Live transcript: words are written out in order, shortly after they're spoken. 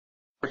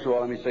First of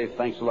all, let me say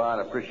thanks a lot.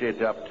 I appreciate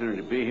the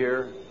opportunity to be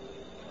here.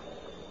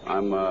 I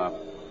don't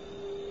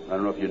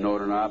know if you know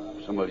it or not.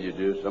 Some of you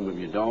do, some of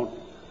you don't.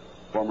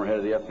 Former head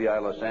of the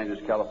FBI, Los Angeles,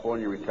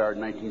 California, retired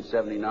in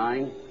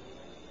 1979,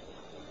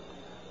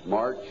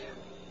 March.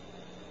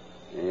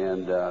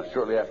 And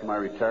shortly after my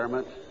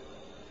retirement,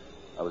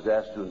 I was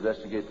asked to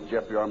investigate the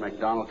Jeffrey R.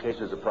 McDonald case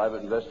as a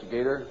private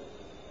investigator.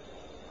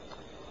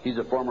 He's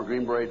a former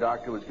Green Beret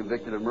doctor who was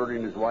convicted of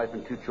murdering his wife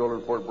and 2 children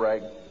in Fort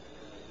Bragg,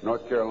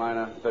 North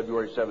Carolina,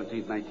 February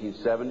 17,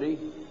 1970.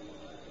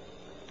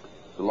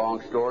 It's a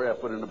long story. I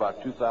put in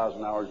about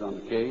 2,000 hours on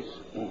the case.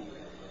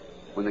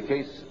 When the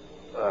case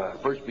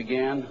first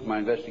began, my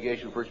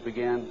investigation first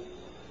began,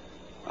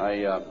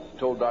 I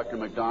told Dr.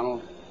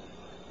 McDonald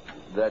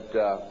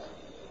that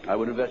I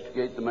would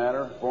investigate the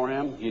matter for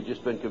him. He had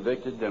just been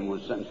convicted and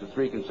was sentenced to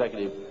 3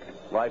 consecutive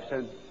life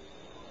sentences.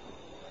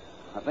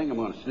 I think I'm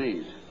going to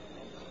sneeze.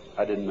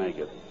 I didn't make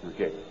it.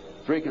 Okay.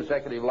 3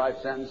 consecutive life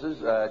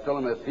sentences. I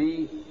told him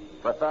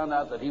if I found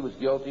out that he was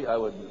guilty, I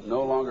would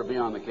no longer be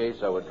on the case.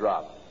 I would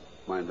drop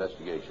my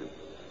investigation.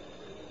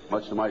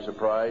 Much to my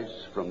surprise,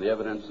 from the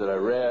evidence that I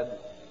read,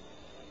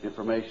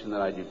 information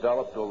that I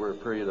developed over a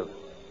period of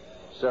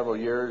several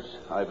years,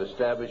 I've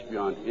established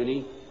beyond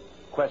any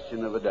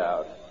question of a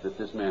doubt that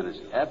this man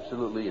is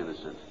absolutely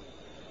innocent.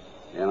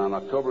 And on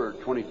October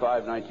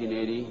 25,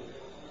 1980,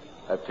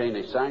 I obtained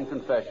a signed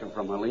confession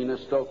from Helena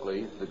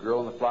Stokely, the girl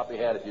in the floppy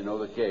hat, if you know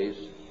the case.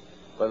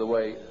 By the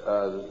way,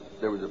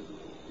 there was a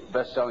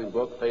best-selling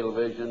book, Fatal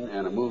Vision,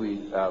 and a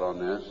movie out on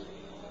this.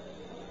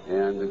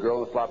 And the girl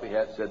in the floppy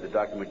hat said that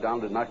Dr.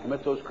 McDonald did not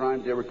commit those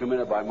crimes. They were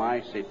committed by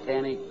my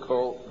satanic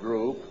cult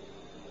group.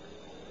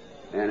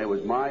 And it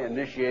was my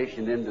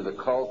initiation into the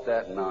cult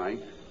that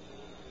night.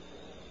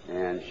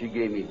 And she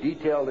gave me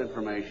detailed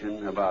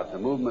information about the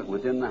movement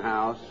within the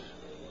house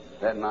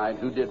that night,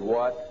 who did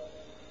what.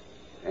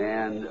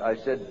 And I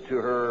said to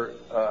her,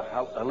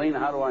 Helena,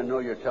 how do I know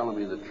you're telling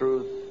me the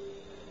truth?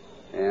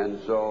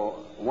 And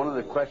so one of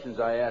the questions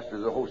I asked her,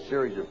 there's a whole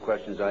series of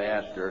questions I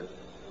asked her,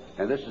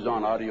 and this is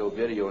on audio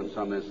video in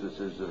some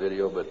instances, the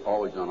video, but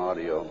always on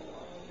audio.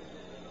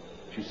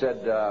 She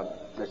said, I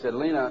said,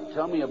 Helena,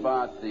 tell me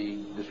about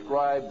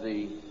describe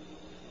the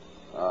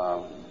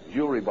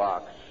jewelry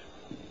box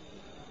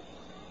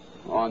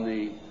on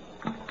the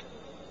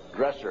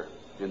dresser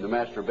in the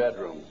master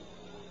bedroom.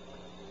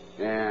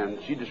 And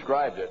she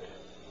described it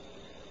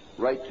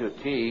right to a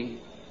T.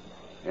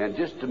 And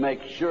just to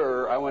make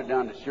sure, I went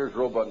down to Sears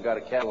Roebuck and got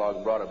a catalog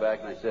and brought it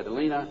back. And I said,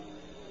 Helena,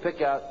 pick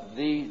out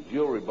the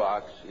jewelry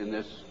box in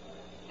this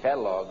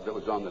catalog that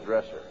was on the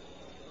dresser.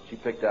 She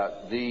picked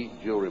out the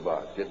jewelry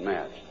box. It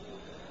matched.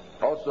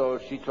 Also,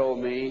 she told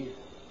me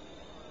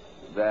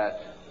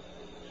that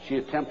she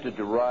attempted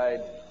to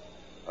ride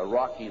a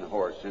rocking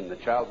horse in the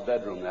child's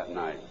bedroom that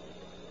night.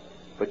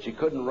 But she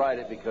couldn't ride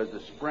it because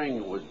the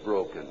spring was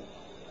broken.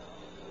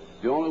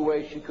 The only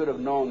way she could have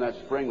known that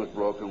spring was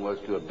broken was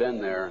to have been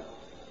there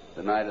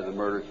the night of the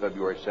murders,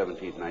 February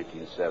 17,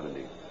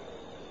 1970.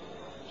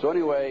 So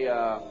anyway,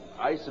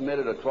 I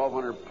submitted a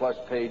 1,200-plus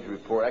page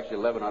report, actually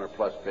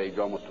 1,100-plus page,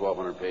 almost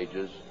 1,200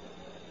 pages,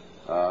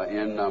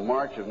 in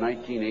March of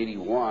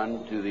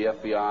 1981 to the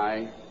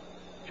FBI,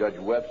 Judge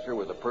Webster,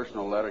 with a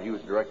personal letter. He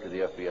was director of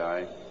the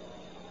FBI.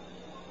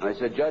 And I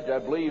said, Judge, I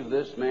believe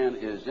this man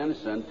is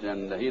innocent,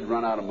 and he'd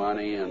run out of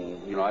money,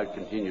 and, you know, I've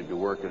continued to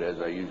work it as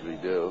I usually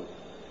do.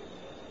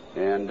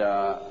 And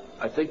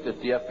I think that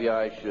the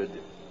FBI should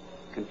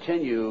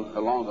continue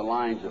along the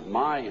lines of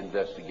my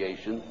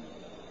investigation.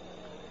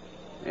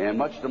 And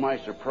much to my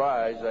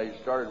surprise, I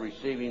started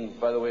receiving,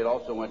 by the way, it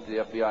also went to the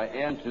FBI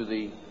and to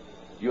the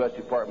U.S.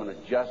 Department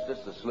of Justice,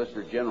 the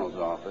Solicitor General's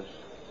office.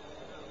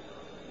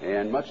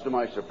 And much to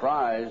my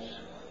surprise,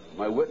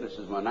 my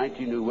witnesses, my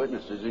 19 new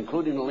witnesses,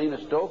 including Helena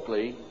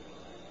Stokely,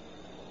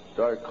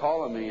 started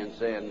calling me and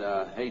saying,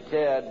 hey,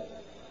 Ted,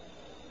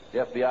 the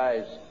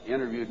FBI has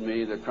interviewed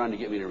me. They're trying to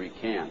get me to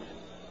recant.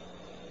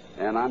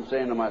 And I'm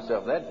saying to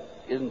myself, that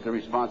isn't the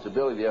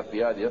responsibility of the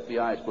FBI. The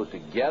FBI is supposed to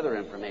gather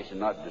information,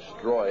 not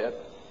destroy it.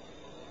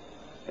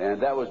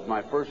 And that was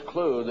my first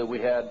clue that we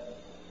had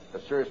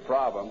a serious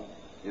problem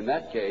in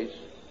that case.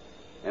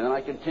 And then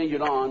I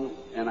continued on,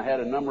 and I had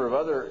a number of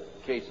other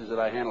cases that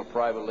I handled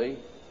privately.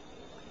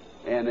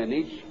 And in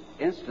each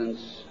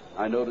instance,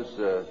 I noticed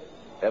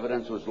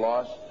evidence was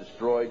lost,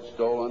 destroyed,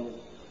 stolen.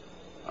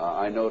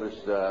 I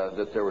noticed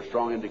that there were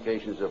strong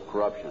indications of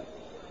corruption.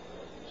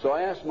 So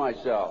I asked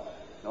myself,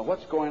 now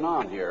what's going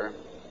on here?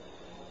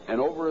 And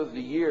over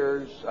the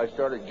years, I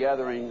started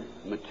gathering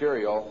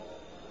material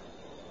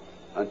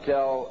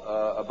until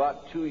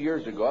about 2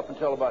 years ago. Up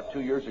until about 2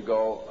 years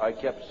ago, I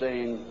kept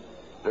saying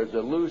there's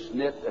a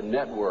loose-knit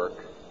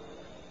network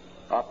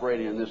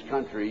operating in this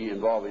country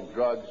involving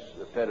drugs,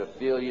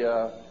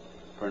 pedophilia,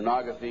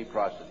 pornography,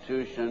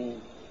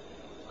 prostitution,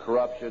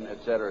 corruption,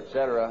 etc.,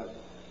 etc.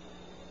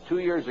 2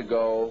 years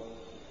ago,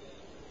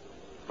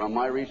 from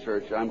my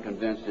research, I'm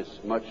convinced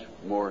it's much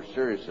more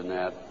serious than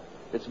that.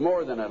 It's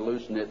more than a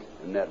loose-knit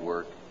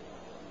network.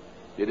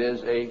 It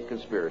is a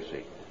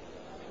conspiracy.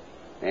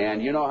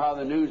 And you know how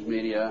the news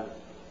media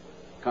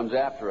comes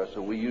after us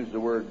and we use the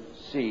word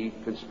C,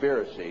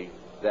 conspiracy,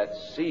 that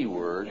C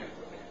word,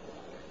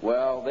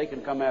 well, they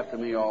can come after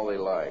me all they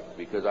like,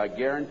 because I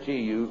guarantee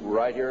you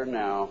right here and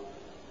now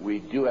we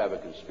do have a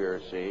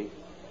conspiracy,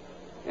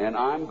 and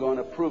I'm going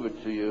to prove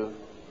it to you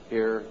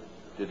here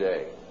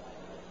today.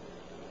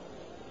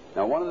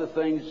 Now, one of the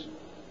things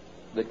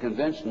that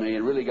convinced me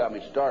and really got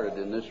me started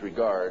in this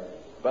regard,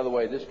 by the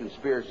way, this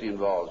conspiracy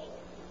involves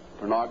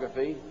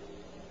pornography,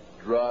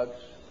 drugs,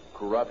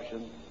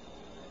 corruption,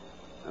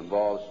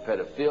 involves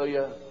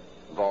pedophilia,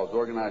 involves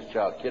organized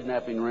child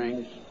kidnapping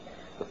rings,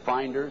 the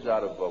finders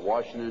out of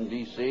Washington,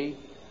 D.C.,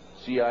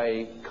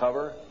 CIA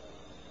cover,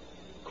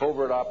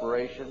 covert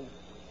operation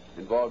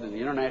involved in the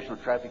international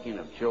trafficking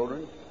of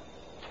children,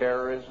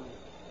 terrorism,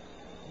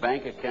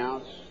 bank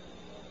accounts,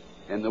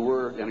 and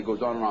it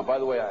goes on and on. By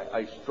the way,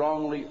 I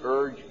strongly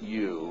urge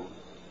you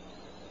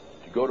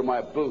to go to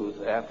my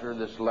booth after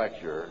this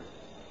lecture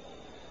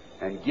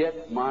and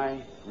get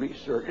my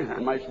research,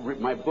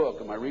 my book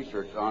and my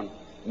research on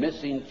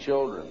missing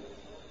children.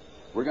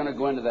 We're going to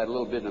go into that a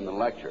little bit in the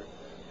lecture.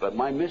 But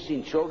my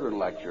missing children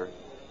lecture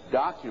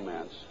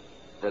documents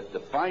that the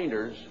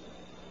finders,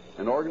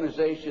 an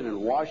organization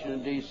in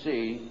Washington,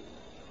 D.C.,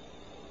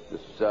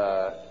 this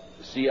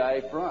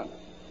CIA front.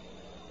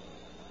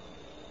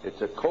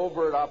 It's a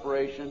covert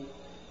operation.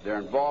 They're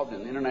involved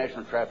in the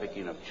international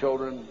trafficking of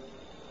children.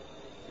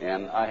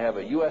 And I have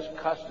a U.S.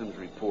 Customs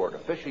report,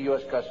 official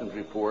U.S. Customs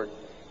report,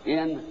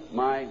 in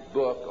my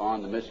book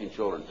on the missing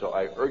children. So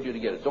I urge you to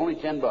get it. It's only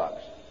 $10.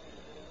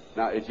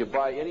 Now, if you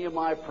buy any of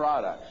my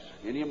products,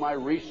 any of my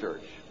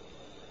research,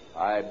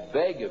 I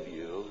beg of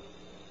you,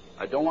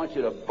 I don't want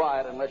you to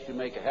buy it unless you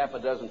make a half a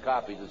dozen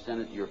copies and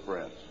send it to your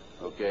friends,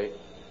 okay?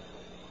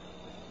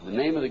 The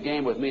name of the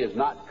game with me is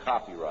not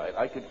copyright.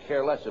 I could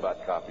care less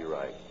about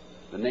copyright.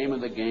 The name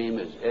of the game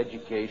is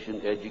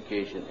education,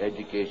 education,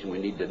 education. We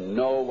need to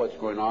know what's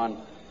going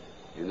on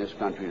in this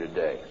country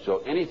today. So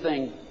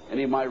anything,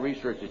 any of my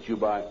research that you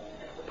buy,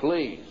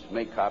 please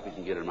make copies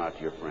and get them out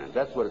to your friends.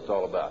 That's what it's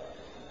all about.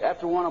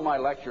 After one of my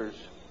lectures,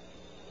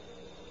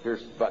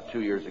 here's about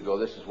 2 years ago,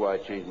 this is why I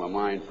changed my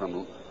mind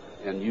from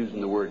and using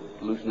the word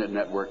hallucinate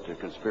network to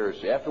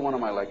conspiracy. After one of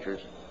my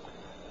lectures,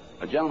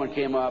 a gentleman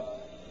came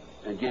up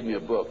and gave me a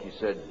book. He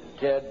said,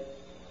 Ted,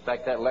 in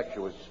fact, that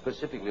lecture was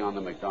specifically on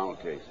the McDonald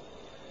case.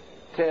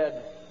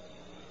 Ted,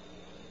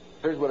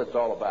 here's what it's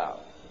all about.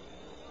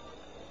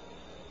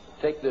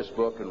 Take this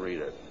book and read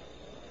it.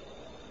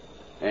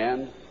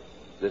 And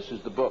this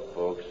is the book,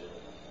 folks.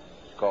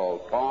 It's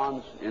called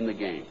Pawns in the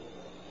Game.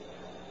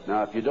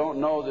 Now, if you don't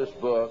know this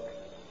book,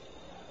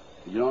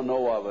 if you don't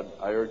know of it,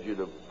 I urge you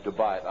to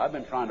buy it. I've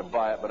been trying to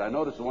buy it, but I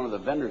noticed one of the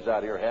vendors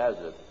out here has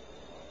it.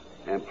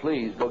 And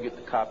please, go get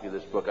the copy of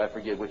this book. I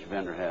forget which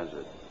vendor has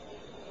it.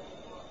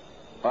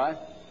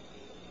 What?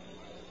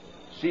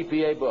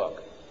 CPA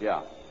book.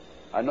 Yeah.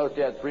 I noticed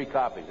they had 3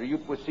 copies. Are you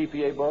with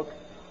CPA book?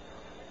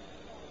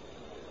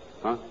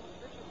 Huh?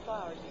 Richard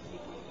Flowers is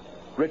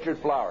CPA.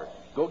 Richard Flowers.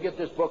 Go get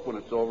this book when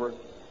it's over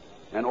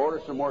and order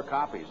some more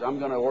copies. I'm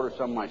going to order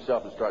some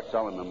myself and start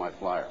selling them in my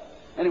flyer.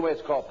 Anyway,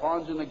 it's called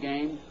Pawns in the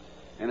Game,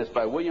 and it's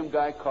by William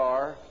Guy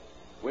Carr.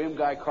 William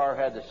Guy Carr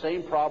had the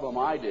same problem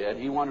I did.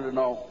 He wanted to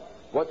know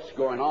what's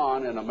going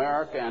on in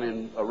America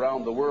and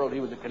around the world. He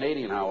was a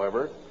Canadian,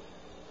 however,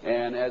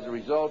 and as a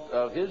result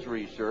of his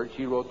research,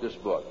 he wrote this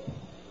book.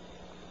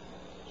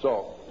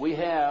 So we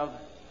have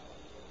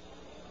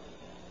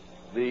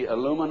the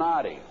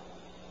Illuminati.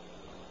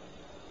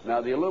 Now,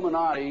 the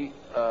Illuminati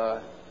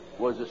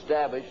was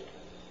established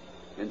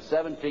in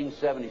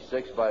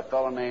 1776 by a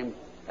fellow named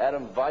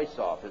Adam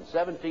Weishaupt. In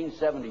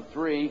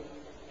 1773,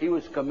 he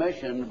was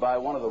commissioned by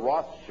one of the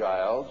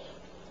Rothschilds,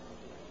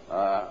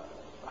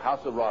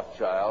 House of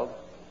Rothschild,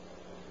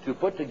 to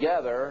put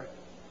together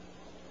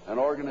an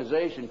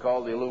organization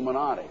called the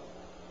Illuminati.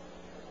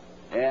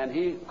 And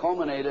he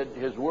culminated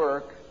his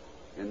work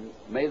in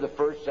May the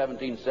 1st,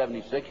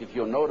 1776. If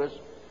you'll notice,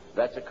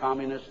 that's a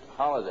communist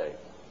holiday.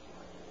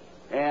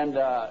 And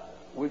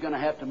we're going to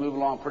have to move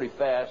along pretty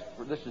fast.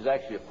 This is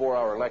actually a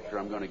 4-hour lecture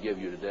I'm going to give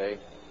you today.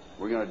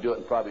 We're going to do it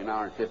in probably an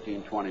hour and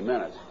 15, 20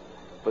 minutes.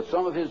 But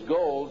some of his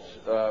goals,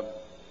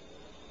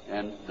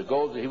 and the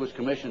goals that he was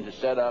commissioned to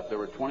set up, there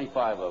were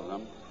 25 of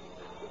them.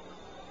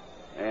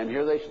 And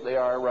here they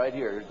are right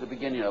here. Here's the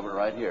beginning of it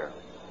right here.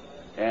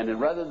 And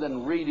rather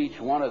than read each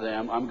one of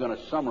them, I'm going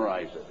to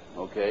summarize it,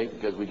 okay,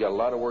 because we got a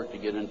lot of work to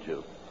get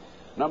into.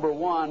 Number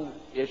 1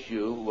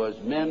 issue was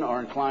men are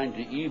inclined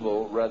to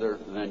evil rather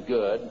than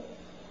good.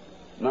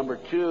 Number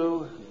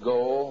 2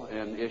 goal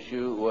and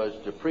issue was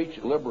to preach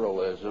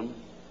liberalism.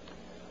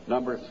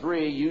 Number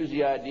 3, use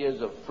the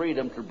ideas of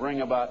freedom to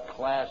bring about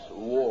class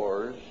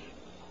wars.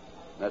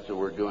 That's what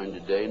we're doing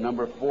today.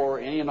 Number 4,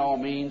 any and all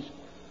means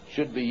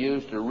should be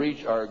used to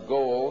reach our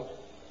goal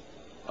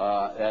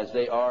as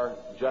they are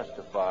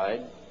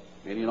justified.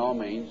 Any and all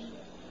means.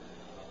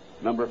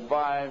 Number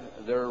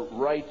 5, their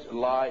rights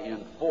lie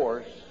in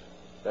force.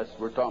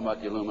 We're talking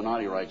about the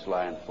Illuminati rights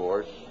lie in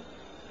force.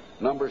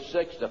 Number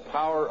 6, the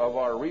power of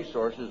our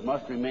resources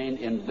must remain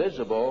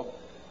invisible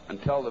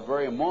until the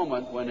very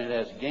moment when it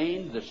has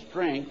gained the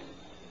strength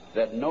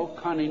that no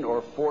cunning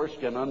or force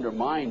can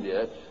undermine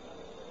it.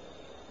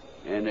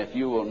 And if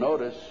you will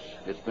notice,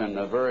 it's been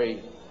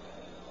very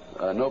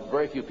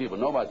few people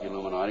know about the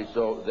Illuminati,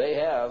 so they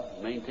have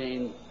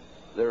maintained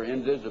their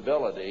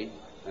invisibility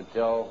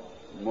until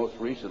most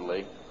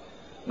recently.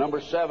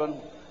 Number 7,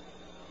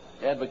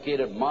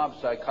 advocated mob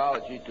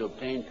psychology to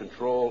obtain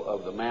control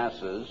of the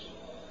masses.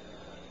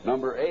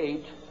 Number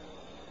 8,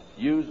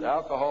 use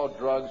alcohol,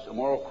 drugs,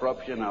 moral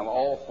corruption, and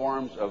all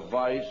forms of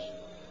vice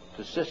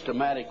to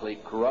systematically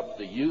corrupt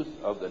the youth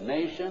of the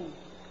nation.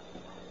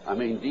 I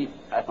mean,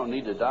 I don't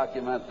need to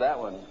document that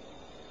one.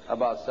 How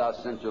about South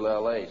Central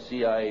L.A.,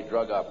 CIA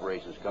drug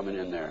operations coming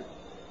in there?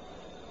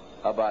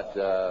 How about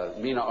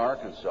Mena,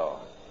 Arkansas?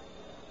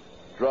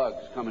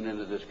 Drugs coming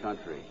into this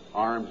country.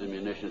 Arms and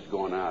munitions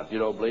going out. If you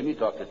don't believe me,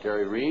 talk to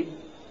Terry Reid.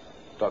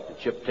 Talk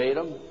to Chip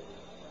Tatum.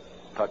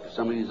 Talk to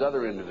some of these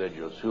other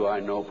individuals who I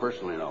know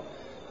personally know.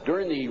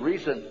 During the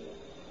recent,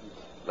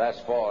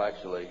 last fall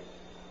actually,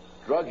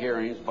 drug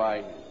hearings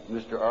by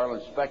Mr.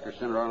 Arlen Specter,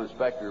 Senator Arlen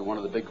Specter, one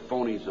of the big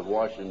phonies of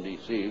Washington,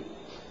 D.C.,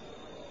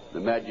 the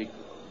magic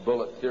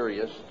bullet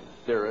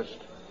theorist,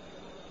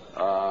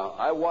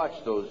 I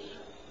watched those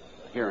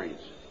hearings,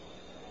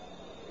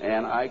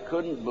 and I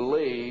couldn't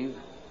believe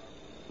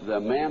the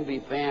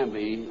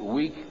mamby-pamby,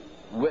 weak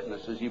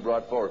witnesses he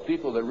brought forward,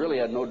 people that really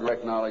had no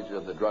direct knowledge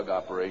of the drug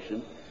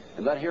operation.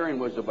 And that hearing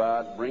was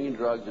about bringing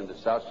drugs into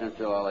South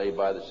Central L.A.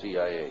 by the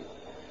CIA.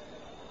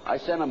 I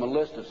sent him a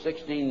list of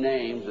 16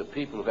 names of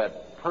people who've had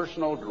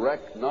personal,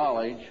 direct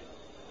knowledge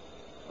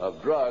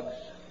of drugs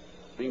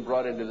being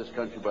brought into this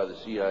country by the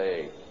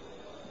CIA.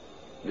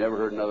 Never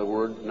heard another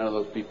word. None of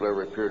those people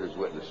ever appeared as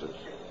witnesses.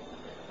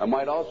 I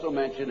might also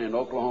mention in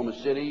Oklahoma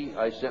City,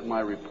 I sent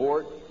my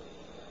report,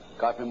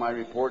 copied my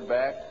report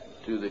back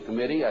to the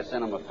committee. I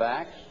sent them a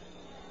fax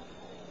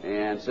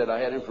and said I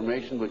had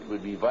information which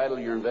would be vital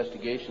to your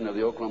investigation of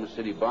the Oklahoma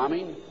City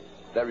bombing.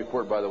 That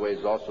report, by the way,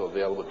 is also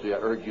available to you. I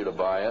urge you to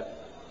buy it.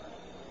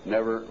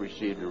 Never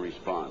received a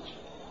response.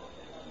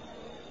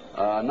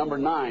 Number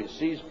 9,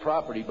 seize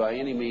property by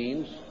any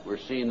means. We're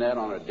seeing that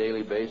on a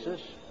daily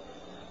basis.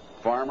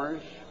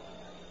 Farmers,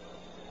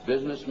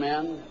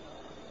 businessmen,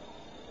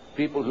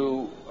 people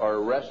who are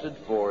arrested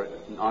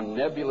on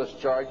nebulous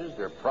charges,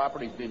 their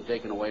property's being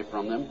taken away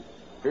from them.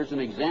 Here's an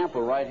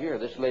example right here.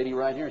 This lady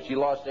right here, she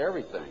lost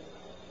everything.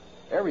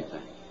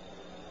 Everything.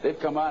 They've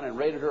come out and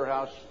raided her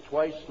house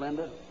twice,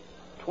 Linda.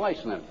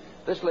 Twice, Linda.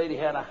 This lady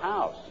had a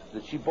house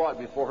that she bought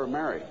before her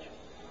marriage.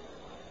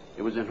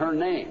 It was in her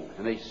name,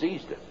 and they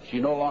seized it. She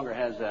no longer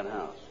has that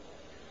house.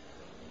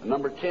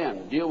 Number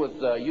 10, deal with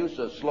the use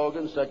of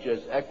slogans such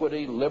as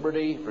equity,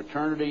 liberty,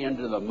 fraternity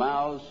into the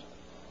mouths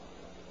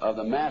of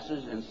the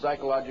masses in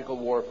psychological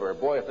warfare.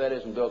 Boy, if that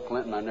isn't Bill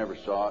Clinton, I never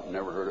saw it and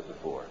never heard it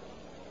before.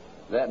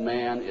 That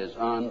man is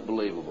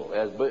unbelievable.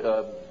 As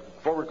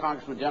former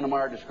Congressman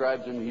Dennemeyer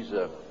describes him, he's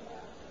a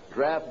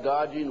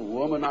draft-dodging,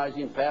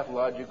 womanizing,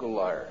 pathological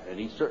liar, and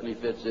he certainly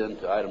fits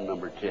into item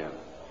number 10.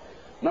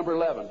 Number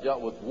 11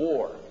 dealt with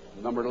war,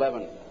 number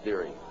 11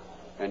 theory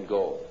and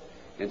goal.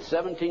 In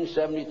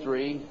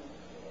 1773,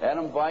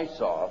 Adam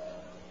Weishaupt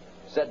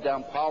set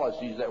down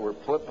policies that were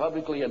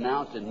publicly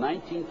announced in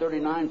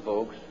 1939,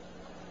 folks.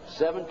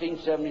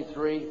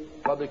 1773,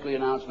 publicly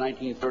announced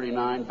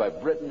 1939 by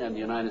Britain and the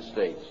United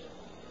States.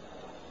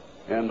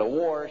 And the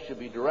war should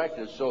be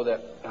directed so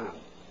that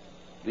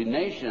the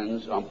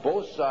nations on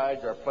both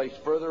sides are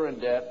placed further in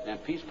debt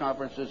and peace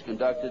conferences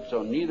conducted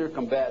so neither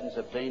combatants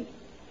obtain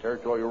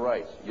territorial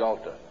rights.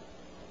 Yalta.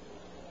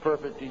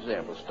 Perfect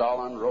example.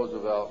 Stalin,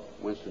 Roosevelt,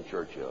 Winston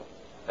Churchill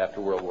after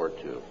World War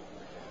II.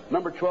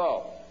 Number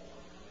 12.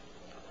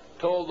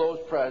 Told those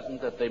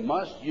present that they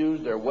must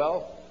use their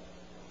wealth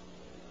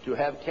to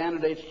have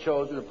candidates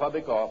chosen to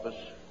public office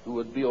who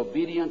would be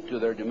obedient to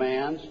their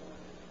demands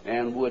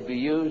and would be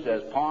used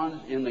as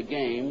pawns in the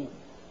game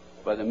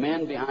by the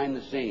men behind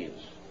the scenes.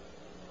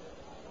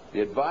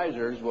 The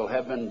advisors will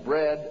have been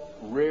bred,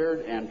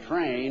 reared, and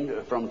trained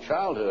from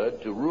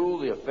childhood to rule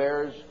the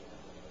affairs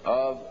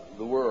of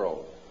the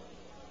world.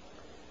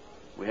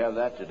 We have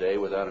that today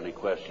without any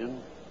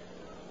question.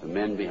 The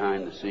men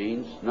behind the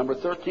scenes. Number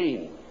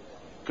 13,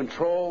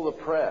 control the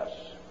press.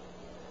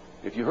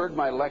 If you heard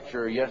my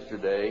lecture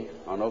yesterday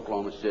on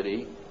Oklahoma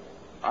City,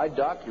 I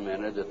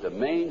documented that the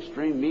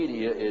mainstream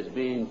media is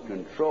being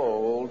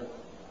controlled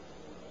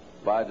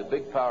by the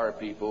big power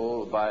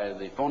people, by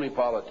the phony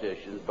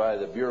politicians, by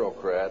the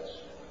bureaucrats,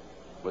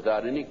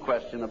 without any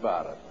question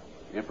about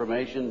it.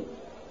 Information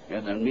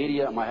in the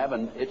media, I have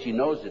an itchy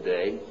nose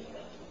today.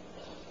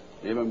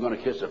 Maybe I'm going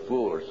to kiss a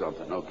fool or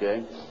something,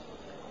 okay?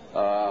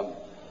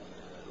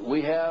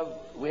 We have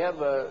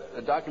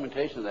a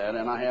documentation of that,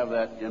 and I have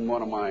that in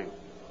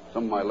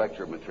some of my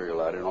lecture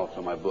material out and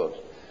also my books.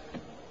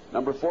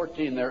 Number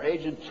 14, their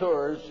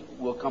agenteurs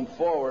will come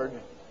forward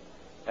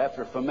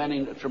after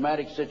fomenting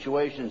traumatic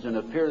situations and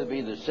appear to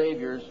be the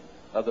saviors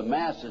of the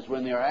masses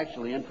when they are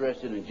actually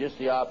interested in just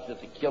the opposite,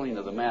 the killing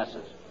of the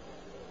masses.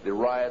 The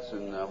riots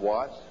in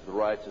Watts, the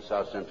riots in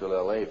South Central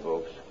L.A.,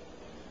 folks.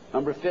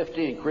 Number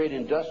 15, create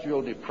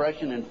industrial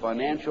depression and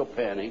financial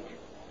panic,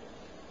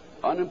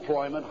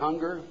 unemployment,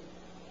 hunger,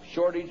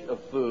 shortage of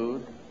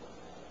food.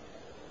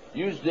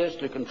 Use this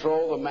to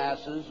control the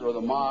masses or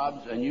the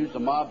mobs, and use the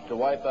mobs to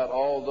wipe out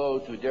all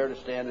those who dare to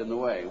stand in the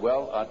way.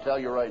 Well, I'll tell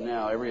you right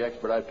now, every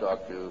expert I've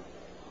talked to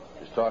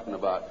is talking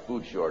about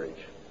food shortage.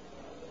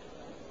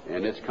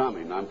 And it's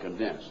coming, I'm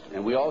convinced.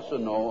 And we also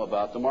know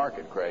about the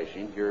market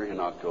crashing here in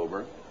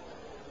October.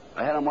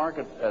 I had a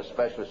market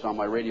specialist on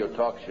my radio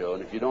talk show,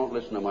 and if you don't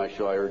listen to my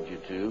show, I urge you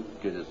to,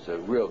 because it's a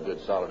real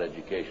good, solid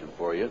education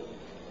for you.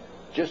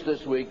 Just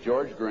this week,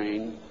 George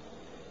Green,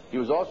 he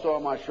was also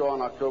on my show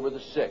on October the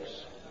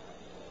 6th.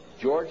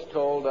 George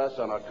told us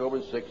on October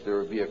the 6th there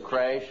would be a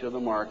crash of the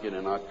market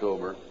in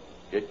October.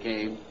 It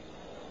came.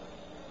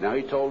 Now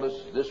he told us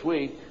this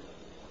week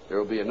there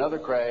will be another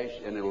crash,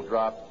 and it will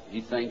drop,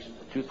 he thinks,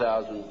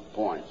 2,000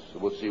 points. So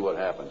we'll see what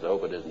happens. I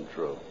hope it isn't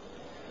true.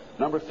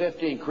 Number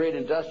 15, create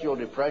industrial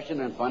depression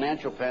and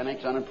financial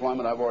panics,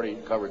 unemployment. I've already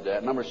covered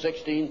that. Number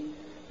 16,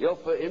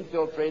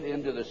 infiltrate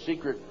into the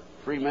secret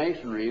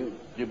Freemasonry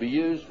to be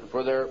used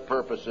for their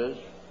purposes.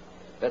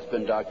 That's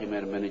been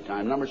documented many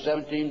times. Number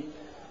 17,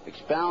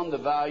 expound the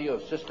value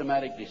of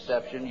systematic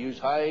deception. Use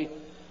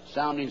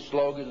high-sounding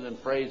slogans and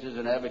phrases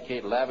and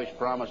advocate lavish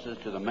promises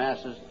to the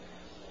masses,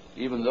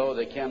 even though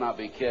they cannot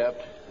be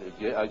kept.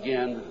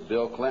 Again,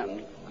 Bill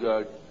Clinton.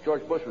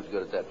 George Bush was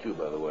good at that, too,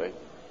 by the way.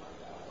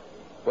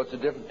 What's the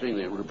difference between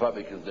the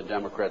Republicans and the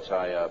Democrats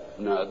high up?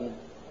 None.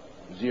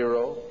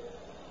 Zero.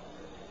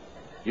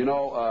 You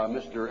know,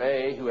 Mr.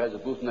 A, who has a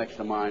booth next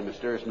to mine,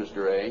 mysterious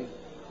Mr. A,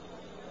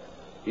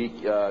 he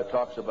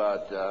talks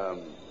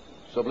about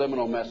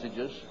subliminal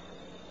messages.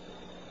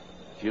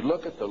 If you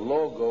look at the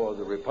logo of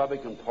the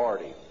Republican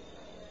Party,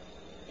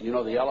 you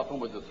know the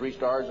elephant with the 3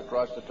 stars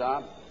across the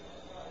top?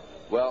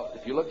 Well,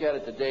 if you look at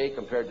it today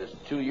compared to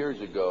 2 years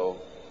ago,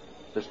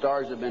 the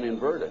stars have been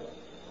inverted.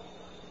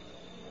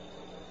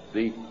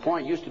 The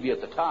point used to be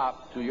at the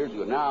top 2 years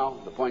ago. Now,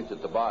 the point's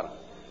at the bottom.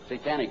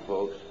 Satanic,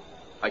 folks.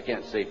 I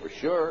can't say for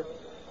sure,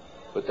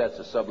 but that's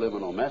a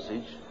subliminal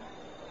message.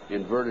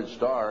 Inverted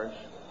stars.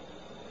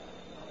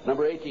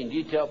 Number 18,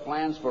 detail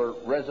plans for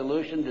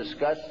resolution.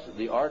 Discuss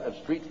the art of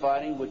street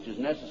fighting, which is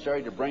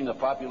necessary to bring the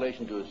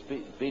population to a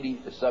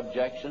speedy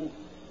subjection.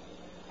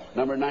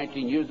 Number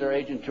 19, use their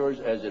agentures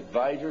as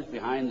advisors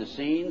behind the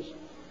scenes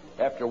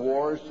after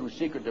wars through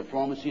secret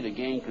diplomacy to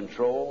gain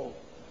control.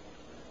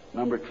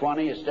 Number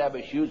 20,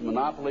 establish huge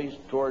monopolies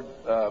toward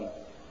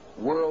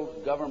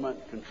world government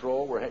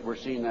control. We're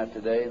seeing that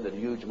today, the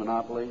huge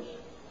monopolies.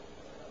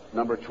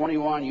 Number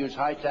 21, use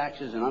high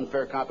taxes and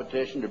unfair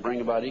competition to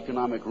bring about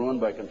economic ruin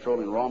by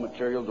controlling raw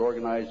materials,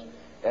 organize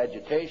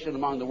agitation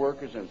among the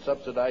workers, and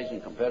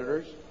subsidizing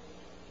competitors.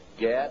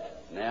 GATT,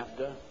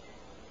 NAFTA.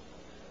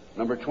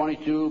 Number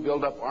 22,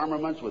 build up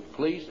armaments with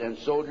police and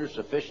soldiers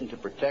sufficient to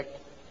protect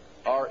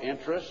our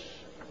interests.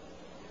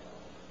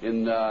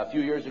 A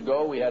few years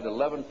ago, we had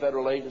 11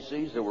 federal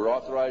agencies that were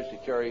authorized to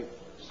carry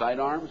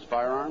sidearms,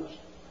 firearms.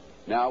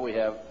 Now we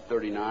have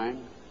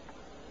 39.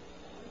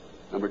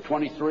 Number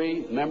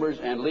 23, members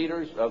and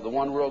leaders of the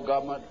one world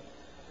government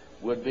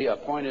would be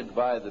appointed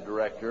by the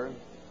director.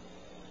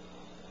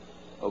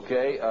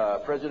 Okay,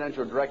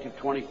 Presidential Directive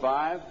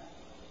 25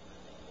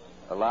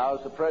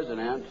 allows the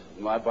president,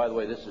 by the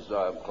way, this is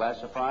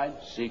classified,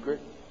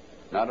 secret,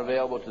 not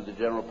available to the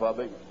general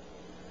public,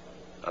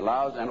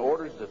 allows and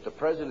orders that the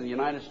President of the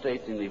United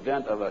States, in the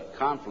event of a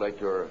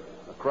conflict or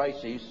a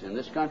crisis in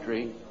this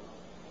country,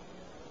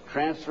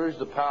 transfers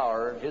the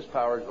power, his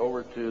powers,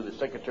 over to the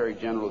Secretary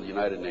General of the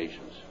United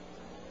Nations.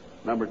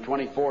 Number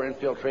 24,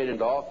 infiltrate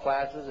into all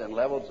classes and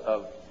levels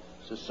of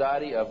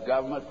society, of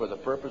government, for the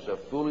purpose of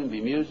fooling,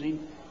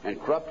 bemusing,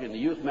 and corrupting the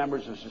youth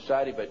members of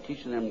society by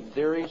teaching them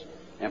theories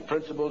and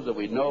principles that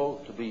we know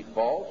to be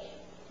false.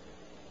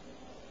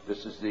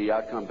 This is the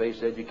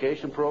outcome-based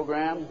education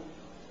program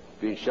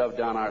being shoved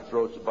down our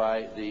throats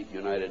by the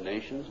United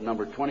Nations.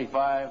 Number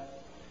 25,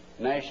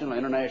 national and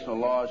international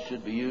laws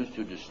should be used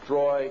to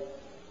destroy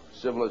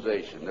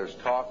civilization. There's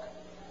talk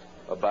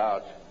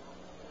about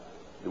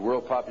the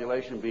world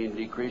population being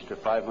decreased to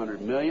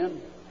 500 million,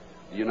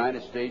 the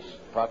United States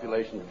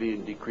population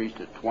being decreased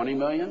to 20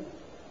 million.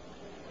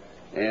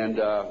 And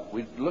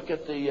we look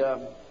at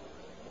the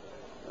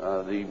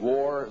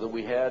war that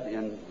we had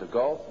in the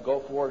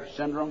Gulf War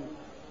syndrome.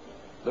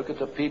 Look at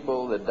the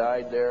people that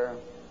died there.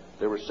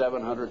 There were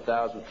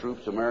 700,000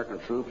 troops, American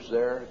troops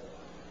there.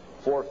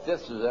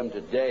 4/5 of them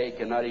today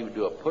cannot even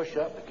do a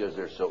push-up because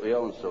they're so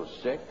ill and so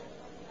sick.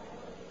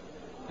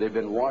 They've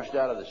been washed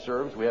out of the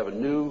service. We have a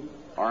new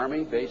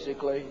army,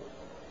 basically.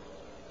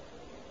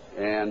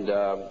 And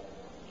the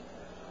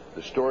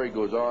story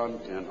goes on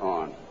and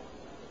on.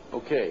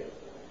 Okay.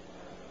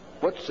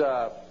 What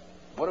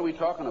are we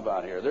talking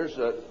about here? There's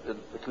a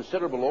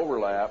considerable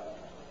overlap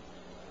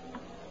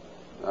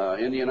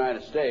in the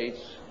United States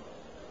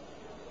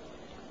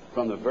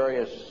from the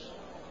various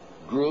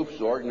groups,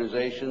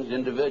 organizations,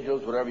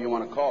 individuals, whatever you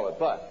want to call it.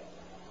 But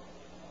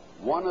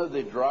one of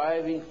the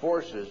driving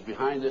forces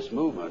behind this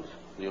movement,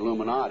 the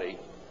Illuminati,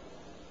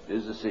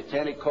 is the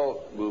satanic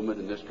cult movement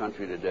in this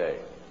country today.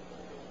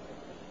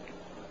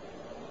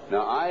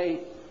 Now,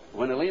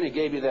 when Alina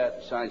gave me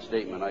that signed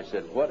statement, I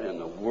said, what in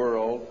the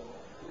world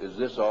is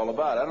this all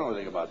about? I don't know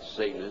anything about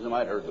Satanism.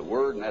 I'd heard the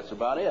word, and that's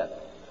about it.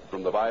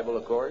 From the Bible,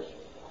 of course.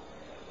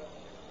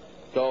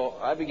 So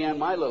I began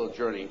my little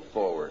journey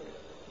forward.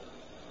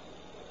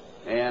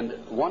 And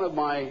one of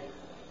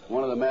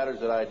the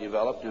matters that I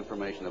developed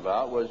information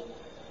about was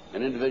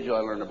an individual I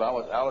learned about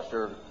was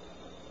Aleister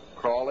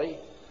Crowley.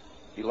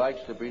 He likes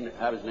to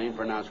have his name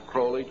pronounced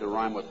Crowley to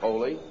rhyme with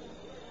holy.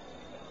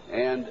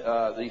 And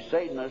the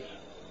Satanists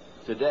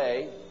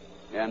today,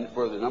 and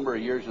for the number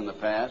of years in the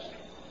past,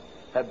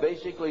 have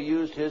basically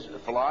used his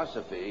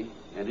philosophy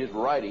and his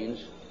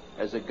writings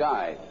as a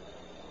guide.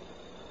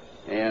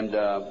 And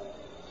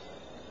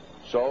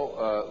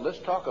so let's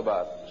talk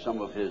about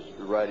some of his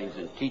writings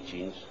and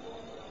teachings.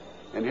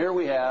 And here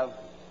we have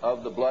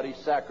of the bloody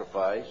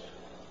sacrifice.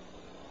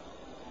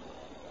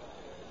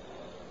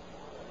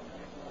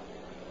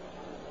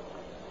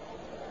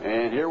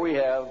 And here we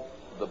have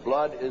the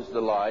blood is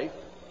the life.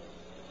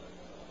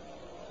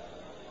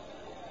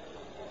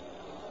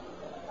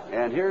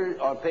 And here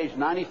on page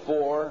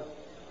 94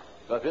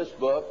 of his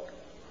book,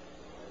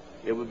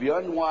 it would be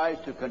unwise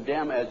to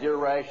condemn as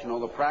irrational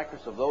the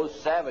practice of those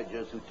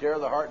savages who tear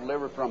the heart and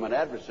liver from an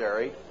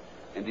adversary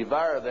and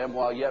devour them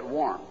while yet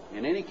warm.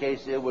 In any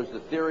case, it was the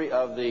theory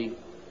of the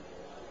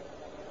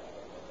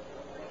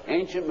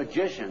ancient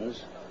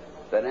magicians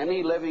that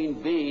any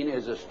living being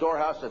is a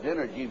storehouse of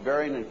energy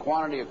varying in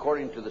quantity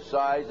according to the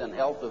size and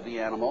health of the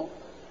animal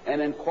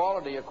and in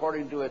quality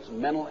according to its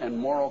mental and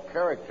moral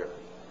character.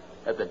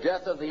 At the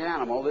death of the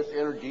animal, this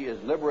energy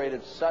is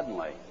liberated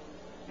suddenly.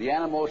 The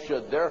animal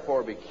should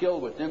therefore be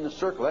killed within the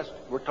circle.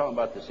 We're talking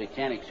about the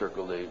satanic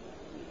circle,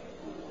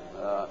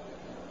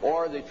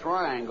 or the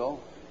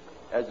triangle,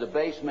 as the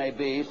base may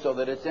be, so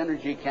that its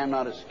energy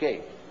cannot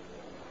escape.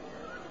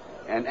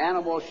 An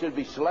animal should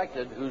be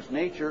selected whose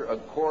nature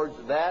accords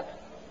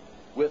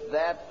with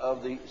that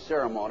of the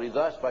ceremony.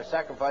 Thus, by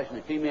sacrificing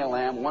a female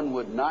lamb, one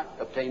would not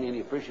obtain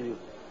any appreciative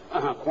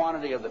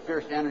quantity of the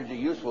fierce energy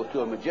useful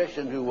to a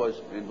magician who was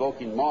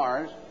invoking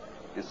Mars.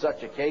 In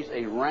such a case,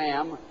 a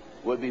ram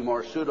would be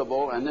more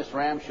suitable, and this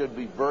ram should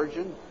be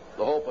virgin.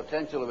 The whole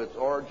potential of its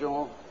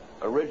original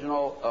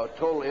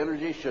total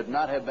energy should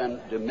not have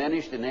been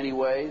diminished in any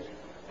ways.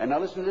 And now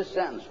listen to this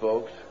sentence,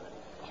 folks,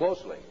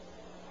 closely.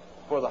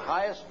 For the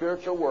highest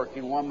spiritual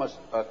working, one must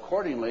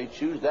accordingly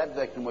choose that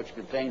victim which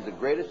contains the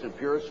greatest and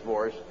purest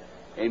force.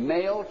 A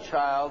male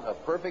child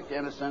of perfect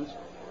innocence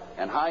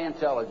and high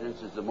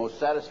intelligence is the most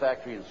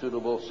satisfactory and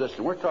suitable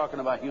system. We're talking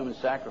about human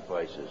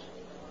sacrifices.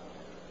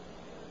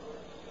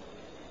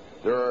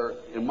 There are,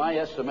 in my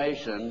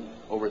estimation,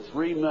 over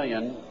 3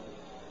 million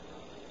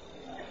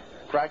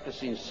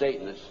practicing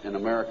Satanists in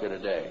America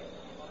today.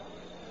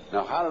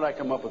 Now, how did I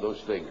come up with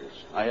those figures?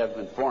 I have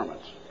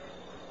informants.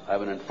 I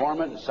have an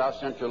informant in South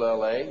Central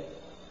L.A.,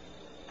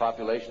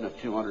 population of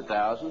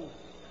 200,000,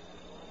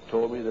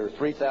 told me there are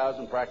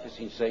 3,000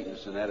 practicing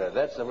Satanists in that area.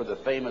 That's where the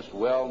famous,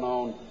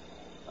 well-known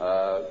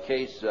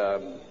case,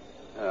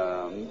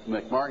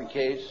 McMartin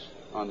case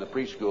on the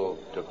preschool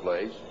took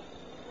place.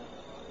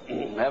 I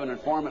have an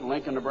informant in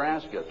Lincoln,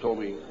 Nebraska, told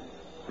me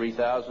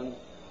 3,000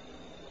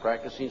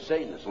 practicing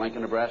Satanists.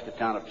 Lincoln, Nebraska,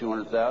 town of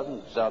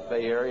 200,000. South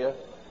Bay area,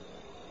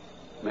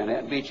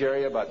 Manhattan Beach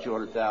area, about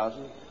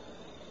 200,000.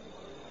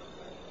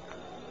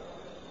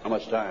 How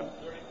much time?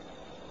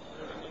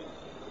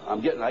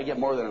 I get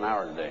more than an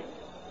hour today.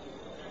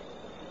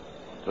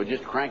 So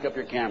just crank up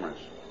your cameras.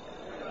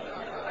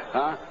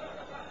 Huh?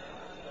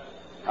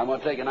 I'm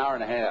going to take an hour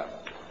and a half.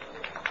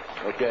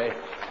 Okay?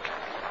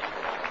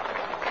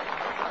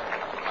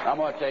 I'm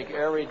going to take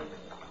every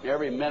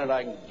minute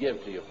I can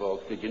give to you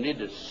folks, because you need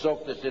to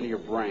soak this into your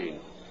brain.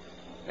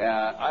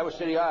 Iowa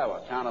City,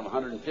 Iowa, town of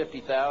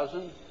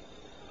 150,000.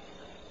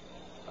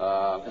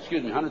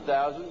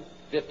 100,000,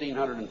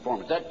 1,500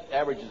 informants. That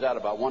averages out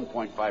about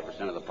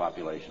 1.5% of the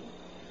population.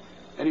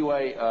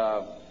 Anyway,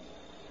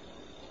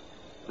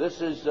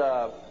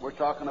 we're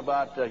talking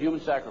about human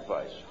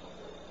sacrifice.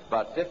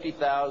 About 50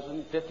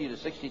 to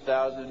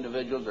 60,000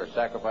 individuals are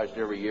sacrificed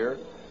every year.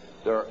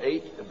 There are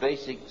 8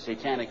 basic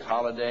satanic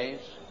holidays.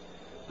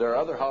 There are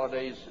other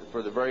holidays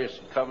for the various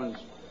covens,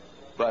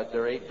 but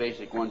there are 8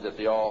 basic ones that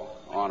they all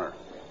honor.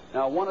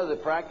 Now, one of the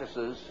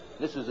practices,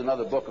 this is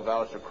another book of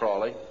Aleister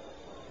Crowley.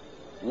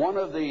 One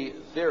of the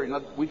theories,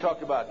 we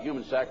talked about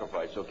human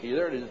sacrifice, okay,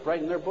 there it is, right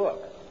in their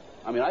book.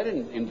 I mean, I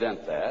didn't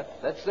invent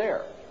that. That's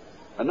there.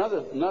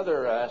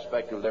 Another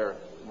aspect of their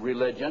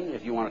religion,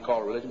 if you want to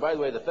call it religion, by the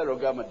way, the federal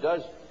government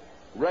does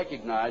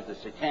recognize the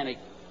satanic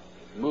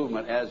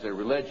movement as a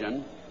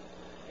religion,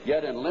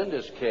 yet in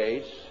Linda's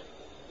case,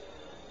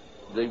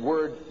 the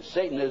word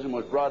Satanism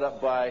was brought up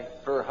by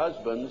her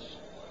husband's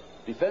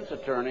defense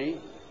attorney.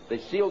 They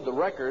sealed the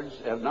records,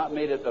 have not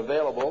made it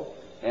available,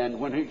 and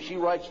when she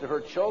writes to her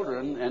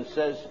children and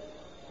says,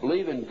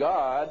 believe in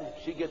God,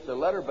 she gets a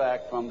letter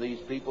back from these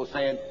people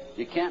saying,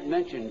 you can't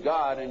mention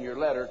God in your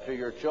letter to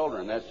your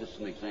children. That's just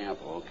an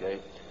example, okay?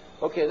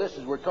 Okay,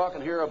 we're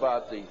talking here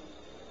about the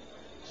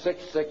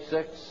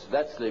 666,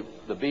 that's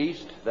the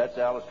beast. That's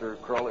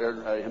Aleister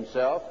Crowley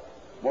himself.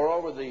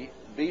 Moreover, the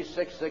beast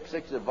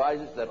 666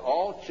 advises that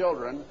all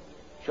children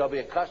shall be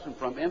accustomed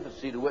from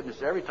infancy to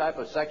witness every type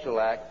of sexual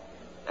act,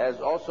 as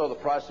also the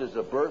process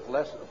of birth,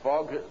 lest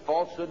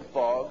falsehood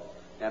fog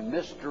and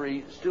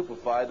mystery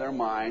stupefy their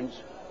minds,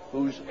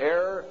 whose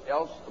error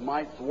else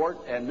might thwart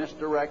and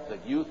misdirect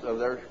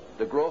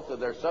the growth of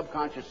their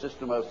subconscious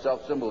system of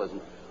self-symbolism.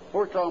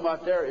 What we're talking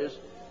about there is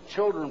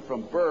children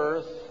from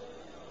birth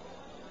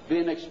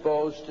being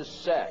exposed to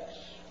sex.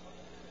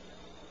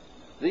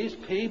 These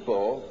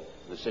people,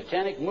 the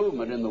satanic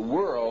movement in the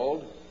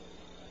world,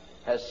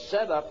 has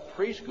set up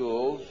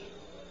preschools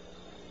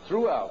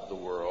throughout the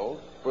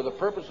world for the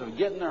purpose of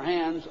getting their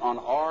hands on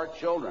our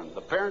children.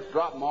 The parents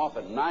drop them off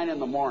at 9 in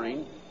the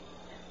morning,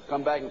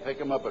 come back and pick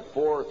them up at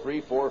 4,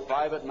 3, 4,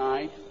 5 at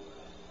night.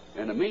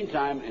 In the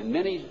meantime, in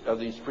many of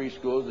these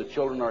preschools, the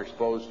children are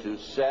exposed to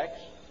sex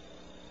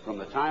from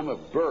the time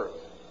of birth.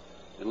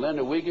 In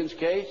Linda Wiegand's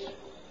case,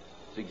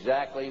 it's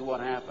exactly what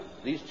happened.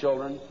 These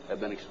children have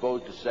been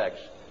exposed to sex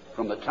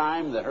from the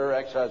time that her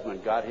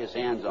ex-husband got his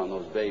hands on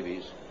those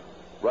babies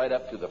right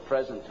up to the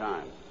present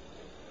time.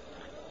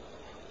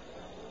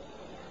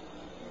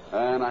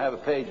 And I have a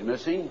page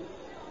missing,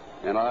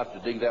 and I'll have to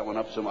dig that one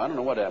up some. I don't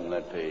know what happened to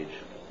that page.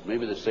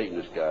 Maybe the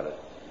Satanist got it.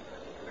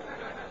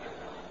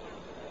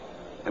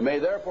 It may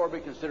therefore be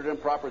considered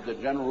improper as a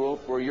general rule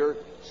for your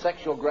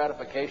sexual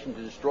gratification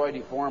to destroy,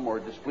 deform, or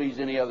displease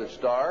any other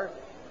star.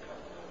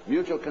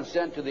 Mutual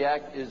consent to the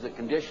act is the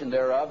condition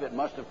thereof. It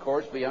must, of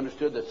course, be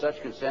understood that such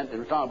consent, and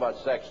we're talking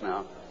about sex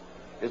now,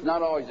 is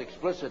not always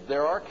explicit.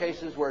 There are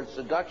cases where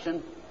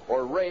seduction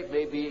or rape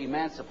may be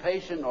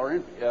emancipation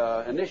or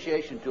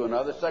initiation to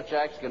another. Such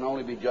acts can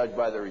only be judged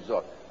by their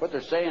result. What they're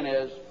saying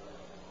is,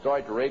 it's all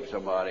right to rape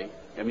somebody.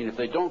 I mean, if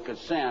they don't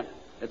consent,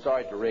 it's all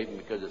right to rape them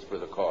because it's for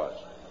the cause.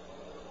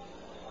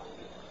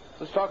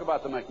 Let's talk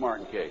about the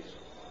McMartin case.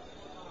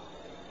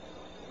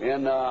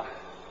 In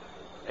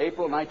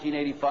April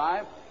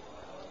 1985,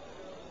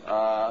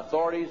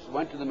 authorities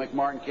went to the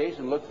McMartin case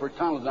and looked for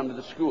tunnels under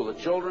the school. The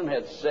children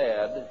had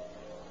said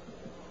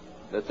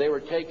that they were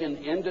taken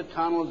into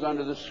tunnels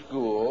under the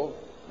school.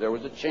 There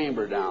was a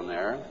chamber down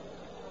there.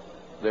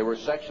 They were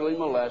sexually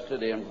molested.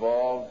 That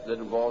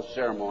involved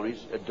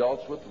ceremonies,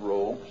 adults with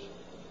robes,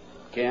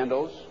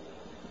 candles,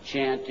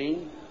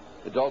 chanting.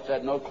 Adults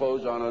had no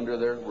clothes on under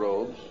their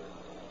robes.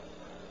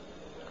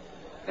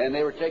 And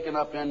they were taken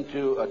up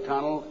into a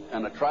tunnel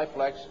and a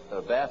triplex,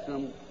 a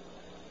bathroom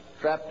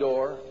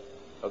trapdoor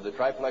of the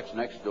triplex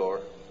next door.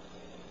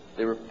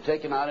 They were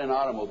taken out in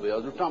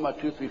automobiles. We're talking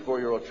about 2, 3,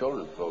 4-year-old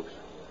children, folks,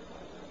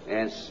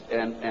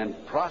 and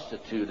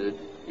prostituted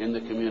in the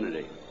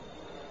community.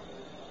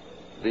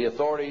 The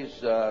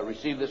authorities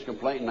received this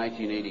complaint in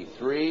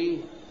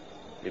 1983.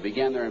 They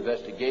began their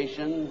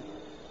investigation.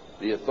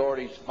 The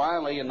authorities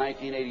finally, in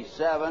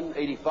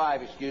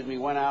 1985,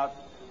 went out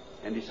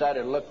and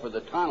decided to look for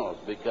the tunnels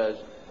because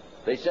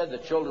they said the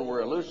children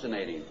were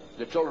hallucinating.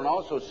 The children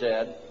also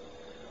said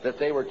that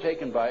they were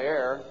taken by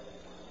air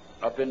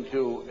up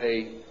into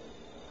a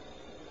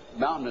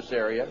mountainous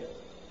area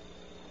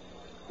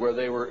where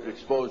they were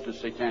exposed to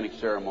satanic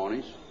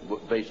ceremonies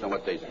based on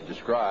what they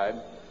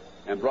described,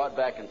 and brought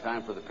back in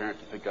time for the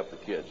parents to pick up the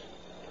kids.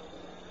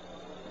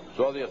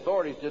 So the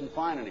authorities didn't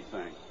find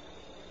anything.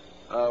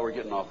 We're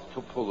getting off.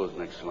 Pull those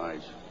next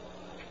slides.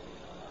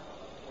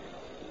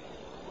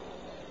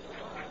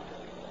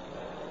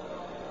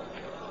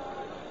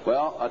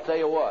 Well, I'll tell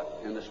you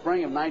what. In the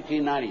spring of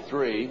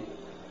 1993,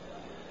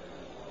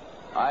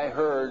 I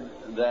heard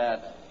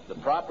that the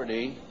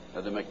property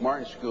of the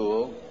McMartin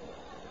School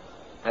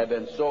had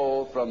been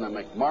sold from the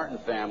McMartin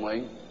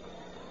family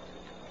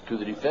to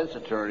the defense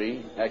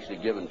attorney, actually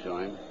given to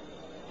him.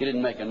 He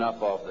didn't make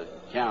enough off the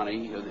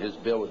county. His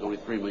bill was only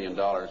 $3 million.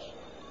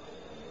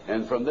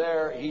 And from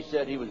there, he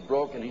said he was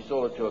broke and he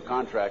sold it to a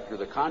contractor.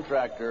 The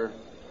contractor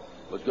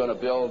was going to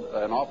build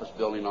an office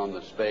building on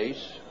the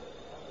space.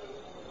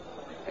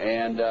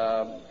 And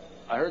I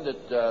heard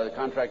that the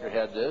contractor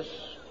had this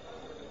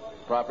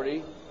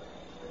property.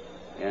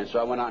 And so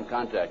I went out and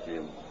contacted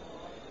him.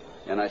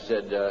 And I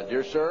said,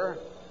 "Dear sir,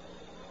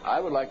 I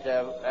would like to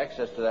have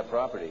access to that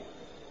property."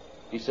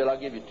 He said, "I'll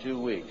give you 2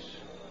 weeks."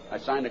 I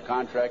signed a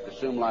contract,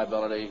 assumed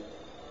liability,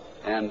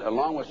 and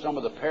along with some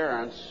of the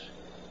parents,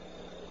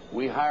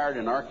 we hired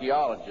an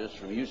archaeologist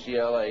from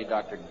UCLA,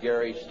 Dr.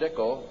 Gary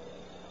Stickle,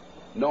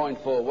 knowing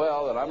full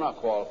well that I'm not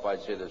qualified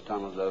to say there's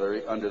tunnels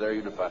under there,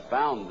 even if I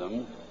found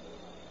them.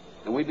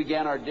 And we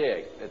began our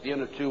dig. At the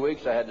end of 2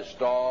 weeks, I had to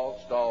stall,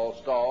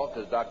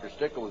 because Dr.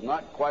 Stickle was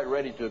not quite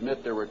ready to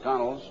admit there were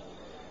tunnels.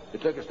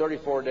 It took us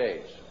 34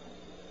 days.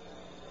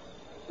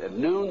 At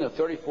noon the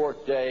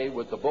 34th day,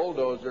 with the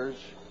bulldozers,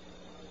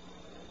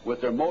 with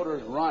their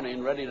motors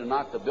running, ready to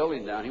knock the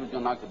building down, he was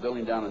going to knock the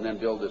building down and then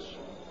build this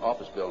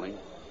office building,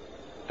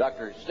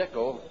 Dr.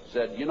 Stickle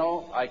said, "You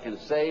know, I can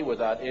say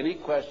without any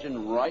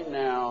question right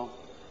now,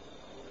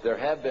 there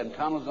have been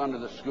tunnels under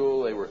the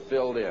school. They were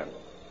filled in."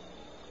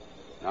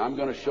 Now, I'm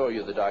going to show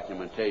you the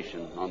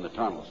documentation on the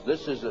tunnels.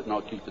 This is it.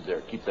 No, keep it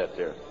there. Keep that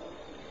there.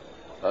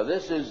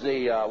 This is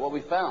what we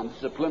found. This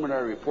is a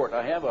preliminary report.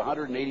 I have a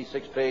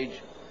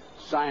 186-page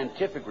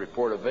scientific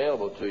report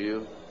available to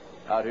you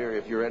out here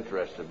if you're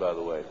interested, by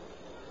the way.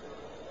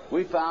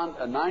 We found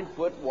a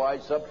 9-foot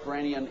wide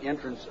subterranean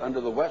entrance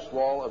under the west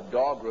wall of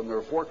dog room. There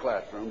were 4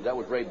 classrooms. That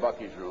was Ray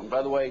Bucky's room.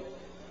 By the way,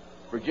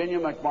 Virginia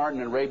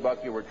McMartin and Ray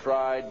Bucky were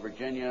tried.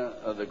 Virginia,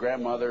 the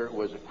grandmother,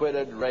 was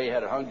acquitted. Ray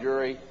had a hung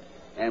jury.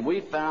 And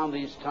we found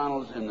these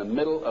tunnels in the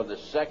middle of the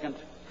second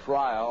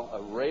trial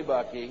of Ray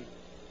Bucky.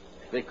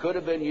 They could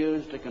have been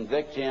used to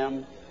convict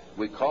him.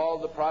 We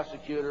called the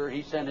prosecutor.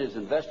 He sent his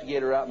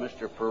investigator out,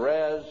 Mr.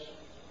 Perez.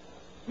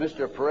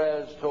 Mr.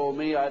 Perez told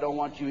me, I don't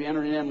want you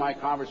entering in my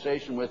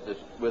conversation with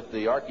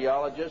the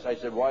archaeologist. I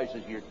said, why? He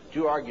says, you're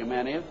too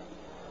argumentative.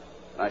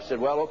 And I said,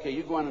 well, okay,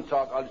 you go in and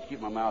talk. I'll just keep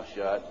my mouth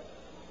shut.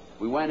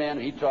 We went in,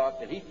 he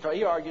talked, and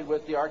he argued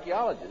with the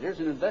archaeologist. Here's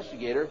an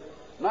investigator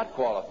not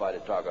qualified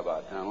to talk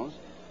about tunnels.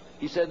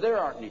 He said there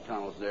aren't any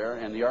tunnels there,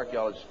 and the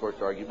archaeologist, of course,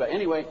 argued. But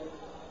anyway,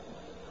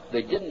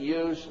 they didn't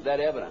use that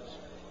evidence,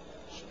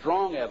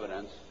 strong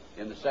evidence,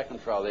 in the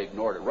second trial. They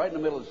ignored it right in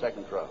the middle of the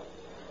second trial.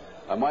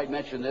 I might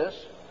mention this.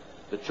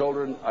 The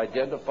children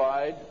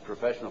identified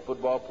professional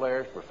football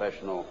players,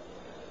 professional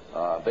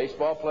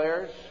baseball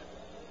players,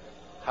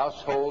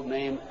 household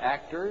name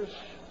actors,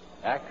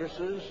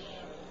 actresses,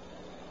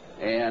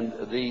 and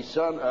the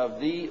son of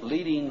the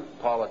leading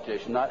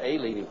politician, not a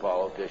leading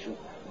politician,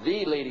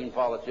 the leading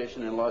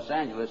politician in Los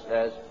Angeles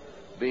as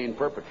being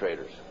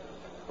perpetrators.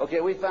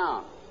 Okay, we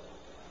found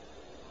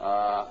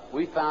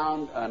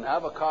an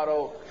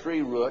avocado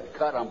tree root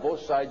cut on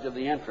both sides of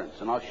the entrance,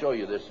 and I'll show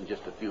you this in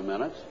just a few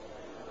minutes.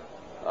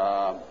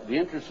 The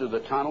entrance of the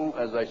tunnel,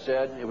 as I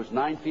said, it was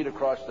 9 feet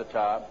across the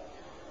top,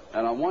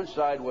 and on one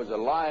side was a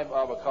live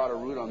avocado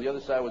root, on the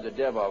other side was a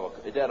dead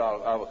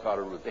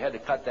avocado root. They had to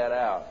cut that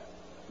out.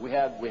 We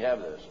have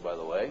this, by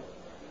the way.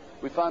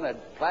 We found a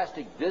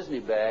plastic Disney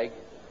bag,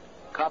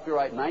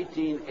 copyright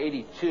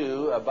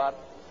 1982, about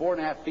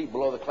 4.5 feet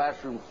below the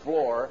classroom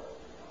floor,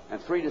 and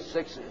 3 to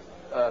 6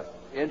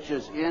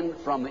 inches in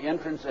from the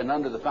entrance and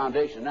under the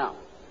foundation. Now,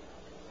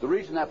 the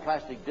reason that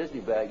plastic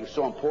Disney bag is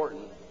so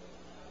important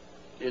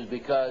is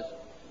because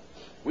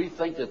we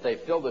think that they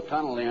filled the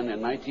tunnel in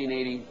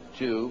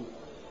 1982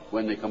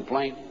 when the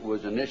complaint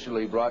was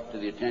initially brought to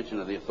the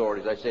attention of the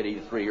authorities. I said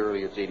 83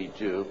 earlier, it's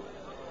 82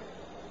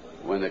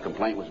 when the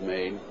complaint was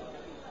made.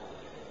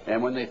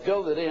 And when they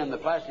filled it in, the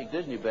plastic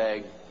Disney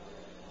bag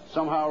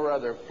somehow or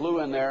other flew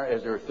in there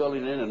as they were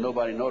filling it in and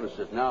nobody noticed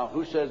it. Now,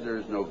 who says there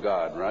is no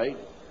God, right?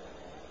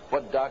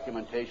 What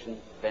documentation,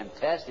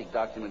 fantastic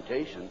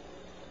documentation,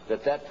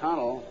 that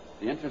tunnel,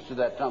 the entrance to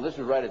that tunnel, this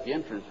was right at the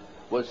entrance,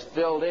 was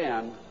filled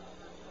in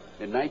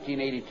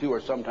 1982 or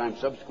sometime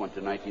subsequent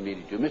to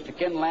 1982. Mr.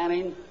 Ken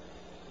Lanning,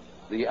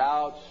 the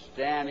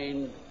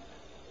outstanding,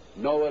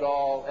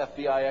 know-it-all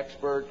FBI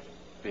expert,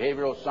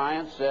 behavioral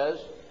science, says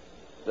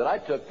that I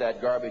took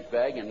that garbage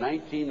bag in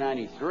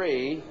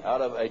 1993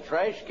 out of a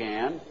trash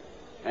can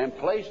and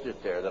placed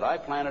it there, that I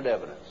planted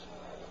evidence.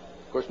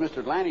 Of course,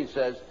 Mr. Lanning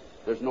says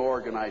there's no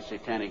organized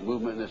satanic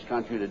movement in this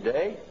country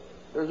today.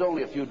 There's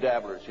only a few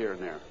dabblers here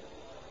and there.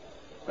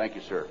 Thank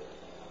you, sir.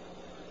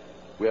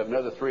 We have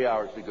another 3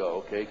 hours to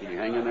go. Okay, can you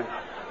hang in there?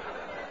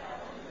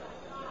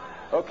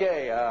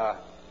 Okay,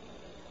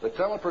 the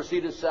tunnel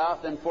proceeded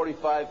south, then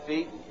 45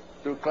 feet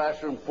through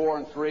classroom 4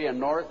 and 3 and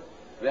north,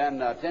 then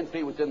 10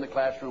 feet within the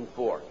classroom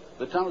 4.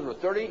 The tunnels were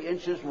 30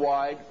 inches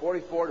wide,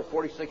 44 to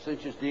 46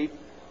 inches deep,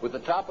 with the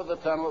top of the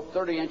tunnel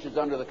 30 inches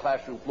under the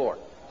classroom floor.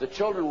 The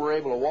children were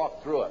able to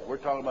walk through it. We're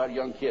talking about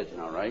young kids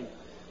now, right?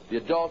 The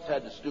adults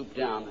had to stoop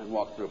down and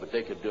walk through it, but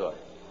they could do it.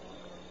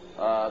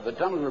 The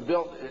tunnels were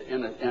built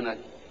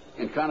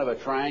in kind of a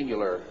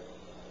triangular,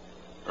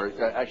 or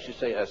I should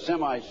say a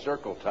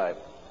semicircle type,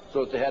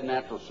 so that they had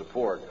natural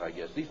support, I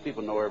guess. These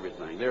people know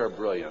everything. They are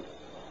brilliant.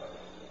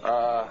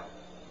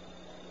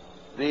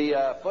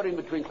 The footing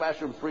between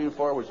classroom 3 and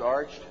 4 was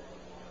arched,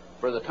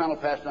 for the tunnel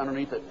passed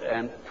underneath it,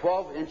 and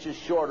 12 inches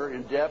shorter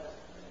in depth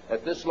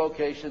at this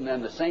location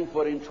than the same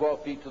footing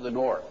 12 feet to the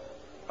north.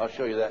 I'll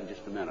show you that in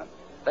just a minute.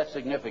 That's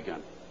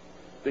significant,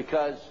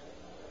 because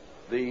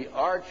the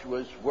arch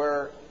was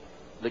where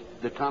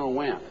the tunnel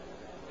went,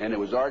 and it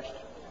was arched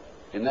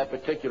in that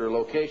particular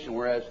location,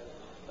 whereas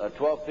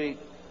 12 feet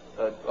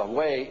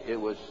away, it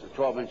was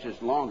 12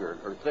 inches longer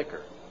or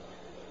thicker.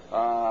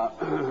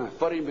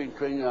 Footing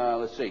between,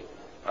 let's see,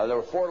 there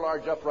were 4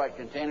 large upright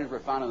containers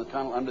were found in the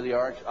tunnel under the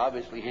arch,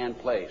 obviously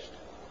hand-placed.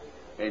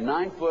 A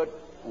 9-foot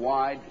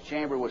wide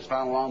chamber was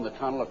found along the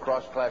tunnel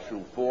across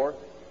classroom 4.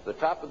 The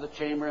top of the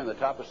chamber and the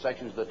top of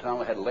sections of the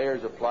tunnel had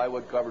layers of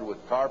plywood covered with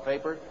tar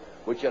paper,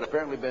 which had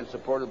apparently been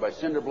supported by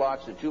cinder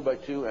blocks and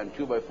 2x2 and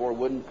 2x4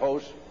 wooden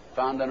posts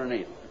found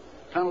underneath.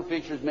 Tunnel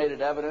features made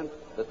it evident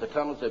that the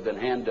tunnels had been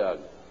hand-dug.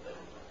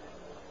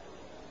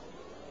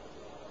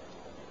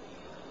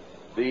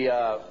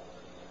 The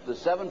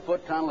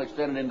 7-foot tunnel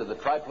extended into the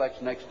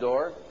triplex next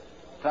door.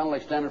 Tunnel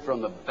extended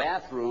from the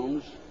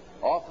bathrooms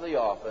off the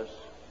office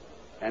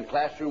and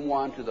classroom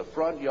 1 to the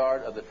front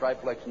yard of the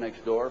triplex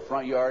next door.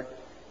 Front yard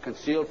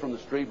concealed from the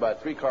street by a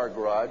 3-car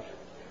garage.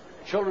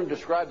 Children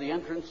describe the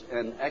entrance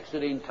and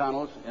exiting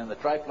tunnels in the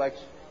triplex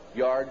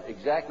yard,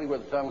 exactly where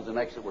the tunnels and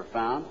exit were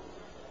found.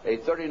 A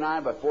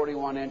 39 by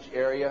 41 inch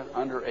area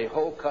under a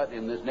hole cut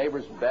in this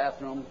neighbor's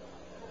bathroom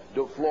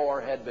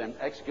floor had been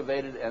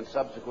excavated and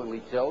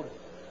subsequently tilled.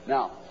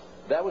 Now,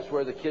 that was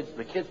where the kids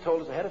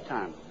told us ahead of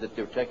time that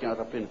they were taking out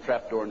up in a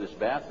trapdoor in this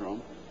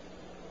bathroom.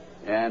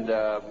 And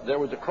there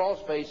was a crawl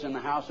space in the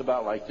house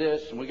about like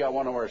this, and we got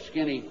one of our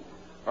skinny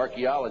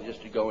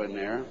archaeologists to go in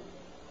there,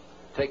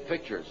 take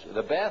pictures.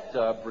 The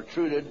bathtub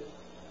protruded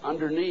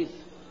underneath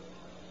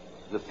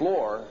the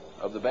floor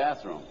of the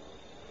bathroom.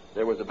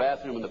 There was a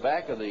bathroom in the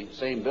back of the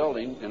same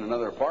building in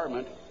another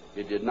apartment.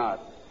 It did not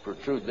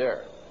protrude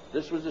there.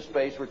 This was the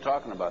space we're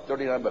talking about,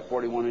 39 by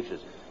 41 inches.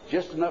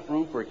 Just enough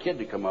room for a kid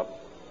to come up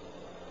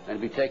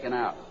and be taken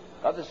out.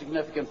 Other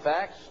significant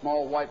facts: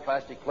 small white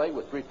plastic plate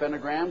with 3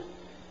 pentagrams,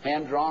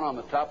 hand-drawn on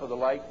the top of the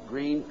light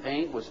green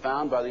paint, was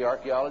found by the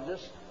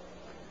archaeologists.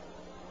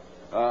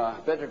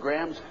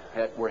 Pentagrams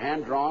were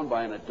hand-drawn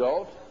by an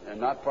adult and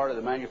not part of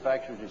the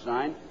manufacturer's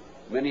design.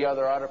 Many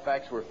other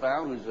artifacts were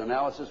found whose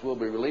analysis will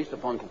be released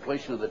upon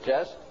completion of the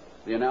test.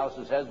 The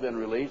analysis has been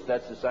released.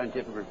 That's the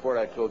scientific report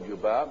I told you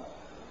about.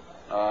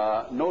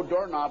 No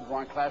doorknobs were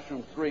on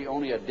classroom 3,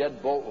 only a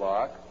dead bolt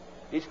lock.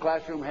 Each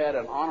classroom had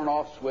an on and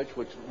off switch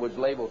which was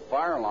labeled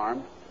fire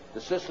alarm.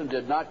 The system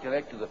did not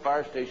connect to the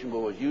fire station but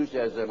was used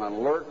as an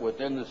alert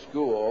within the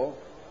school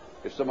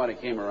if somebody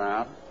came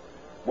around.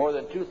 More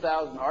than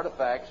 2,000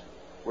 artifacts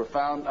were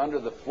found under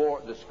the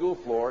school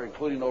floor,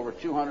 including over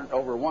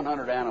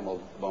 100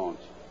 animal bones.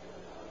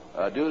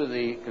 Due to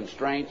the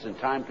constraints and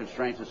time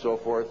constraints and so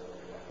forth,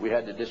 we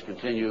had to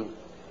discontinue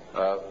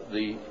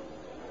the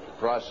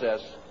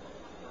process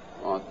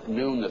on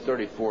noon the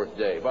 34th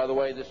day. By the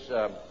way, this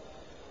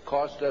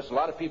cost us, a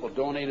lot of people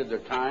donated their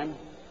time.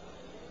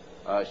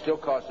 It still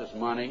costs us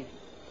money.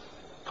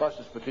 It cost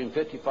us between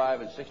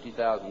 $55,000 and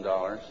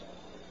 $60,000.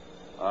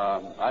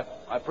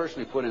 I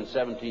personally put in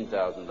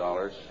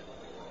 $17,000,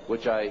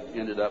 which I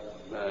ended up,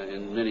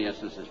 in many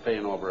instances,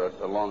 paying over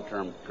a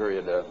long-term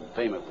period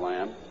payment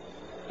plan.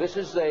 This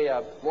is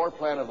a floor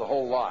plan of the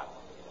whole lot.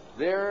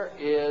 There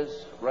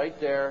is, right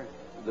there,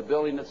 the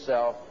building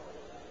itself.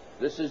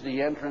 This is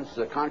the entrance,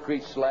 the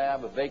concrete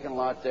slab, a vacant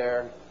lot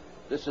there.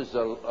 This is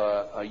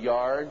a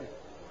yard.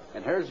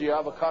 And here's the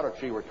avocado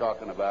tree we're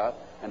talking about.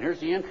 And here's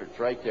the entrance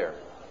right there.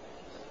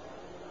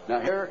 Now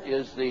here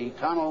is the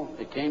tunnel.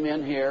 It came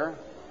in here,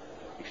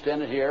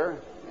 extended here,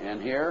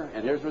 and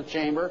here's the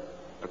chamber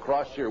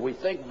across here. We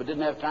think, but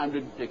didn't have time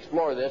to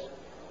explore this,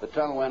 the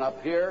tunnel went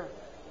up here.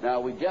 Now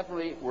we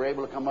definitely were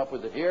able to come up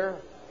with it here,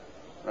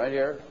 right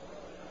here,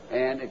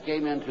 and it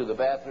came into the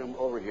bathroom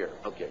over here.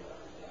 Okay.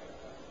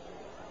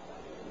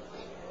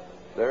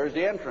 There's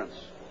the entrance.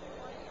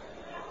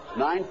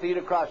 9 feet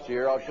across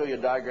here. I'll show you a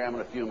diagram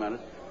in a few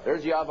minutes.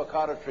 There's the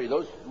avocado tree.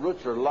 Those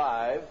roots are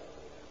live.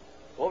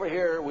 Over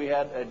here we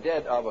had a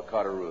dead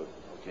avocado root.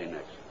 Okay,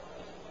 next.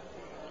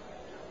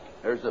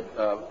 There's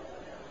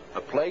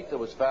a plate that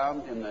was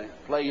found in the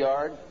play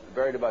yard,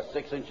 buried about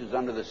 6 inches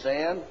under the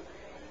sand,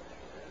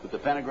 with the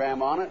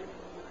pentagram on it.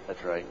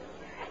 That's right.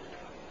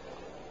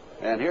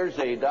 And here's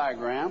a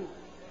diagram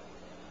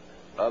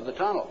of the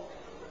tunnel.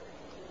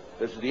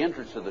 This is the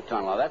entrance to the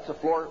tunnel. Now that's the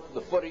floor,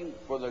 the footing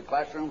for the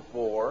classroom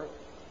floor.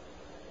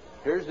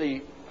 Here's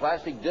the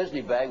plastic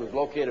Disney bag. It was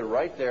located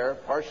right there,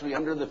 partially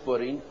under the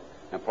footing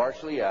and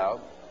partially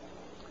out.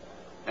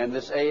 And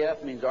this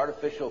AF means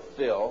artificial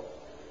fill.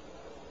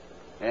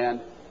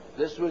 And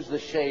this was the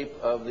shape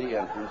of the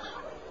entrance.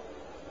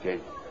 Okay.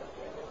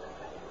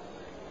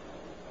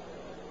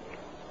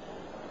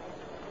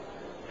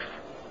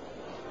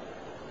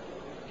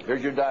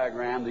 Here's your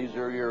diagram. These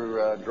are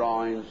your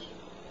drawings.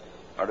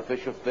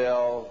 Artificial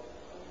fill.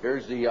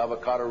 Here's the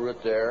avocado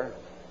root there.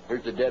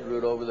 Here's the dead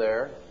root over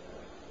there.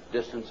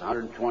 Distance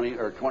 120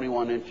 or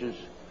 21 inches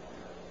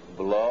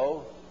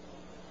below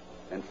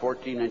and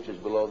 14 inches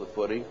below the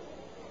footing.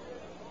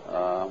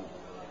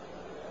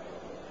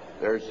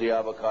 There's the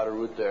avocado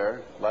root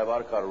there, live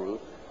avocado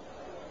root.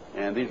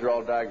 And these are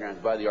all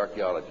diagrams by the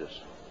archaeologists.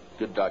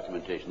 Good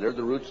documentation. There's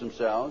the roots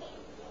themselves.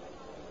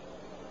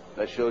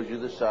 That shows you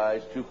the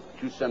size, 2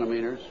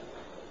 centimeters.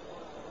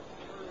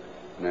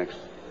 Next.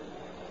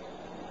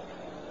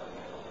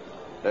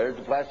 There's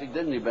the plastic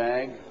Disney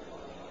bag.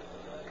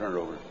 Turn it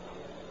over.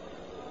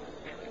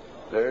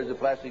 There's the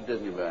plastic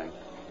Disney bag.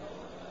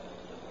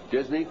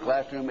 Disney,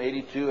 classroom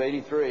 82,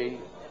 83.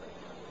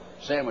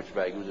 Sandwich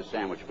bag. It was a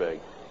sandwich bag.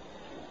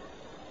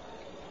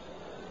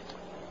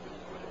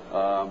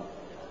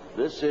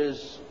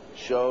 This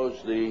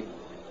shows the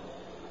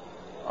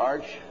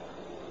arch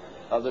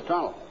of the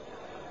tunnel.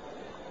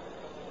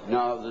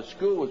 Now, the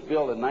school was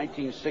built in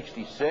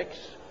 1966,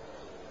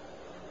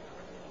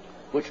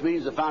 which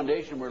means the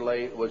foundation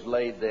was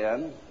laid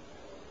then.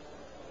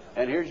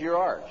 And here's your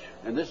arch.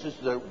 And this is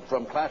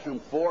from classroom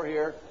 4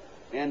 here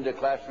into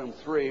classroom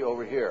 3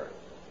 over here.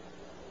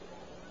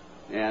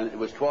 And it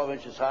was 12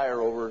 inches higher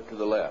over to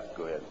the left.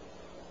 Go ahead.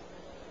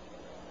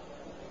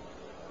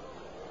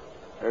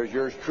 There's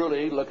yours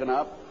truly looking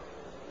up.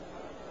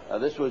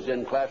 This was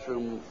in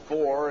classroom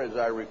 4, as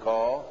I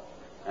recall,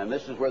 and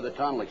this is where the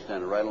tunnel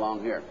extended, right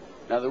along here.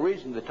 Now, the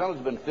reason the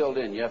tunnel's been filled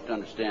in, you have to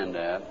understand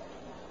that,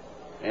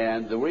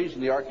 and the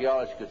reason the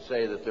archaeologists could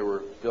say that they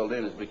were filled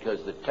in is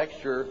because the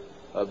texture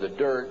of the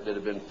dirt that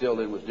had been filled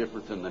in was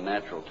different than the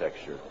natural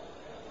texture.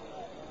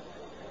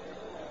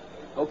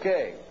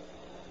 Okay.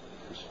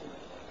 Just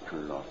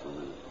turn it off for a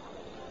minute.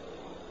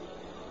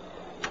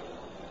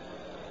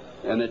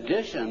 In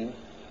addition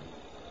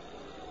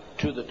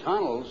to the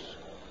tunnels,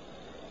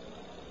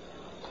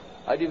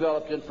 I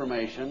developed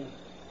information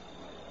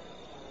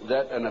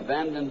that an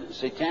abandoned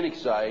satanic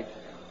site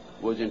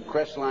was in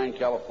Crestline,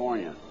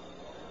 California.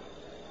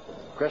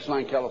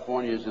 Crestline,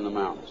 California is in the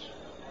mountains.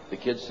 The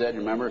kids said,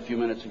 remember a few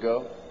minutes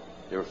ago,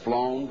 they were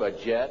flown by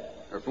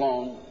jet, or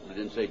flown, they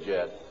didn't say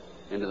jet,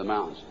 into the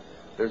mountains.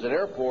 There's an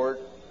airport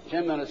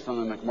 10 minutes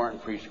from the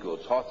McMartin Preschool.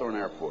 It's Hawthorne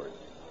Airport.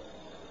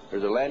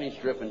 There's a landing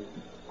strip in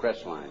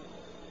Crestline.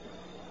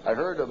 I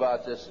heard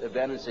about this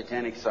abandoned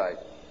satanic site,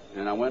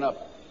 and I went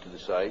up to the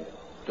site,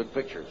 took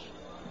pictures.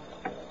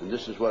 And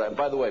this is what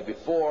by the way,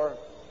 before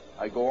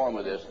I go on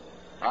with this,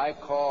 I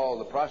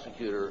called the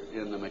prosecutor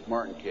in the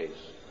McMartin case.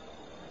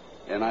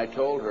 And I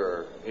told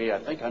her, hey, I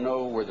think I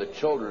know where the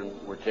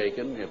children were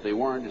taken. If they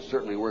weren't, it's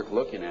certainly worth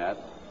looking at.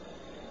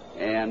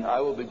 And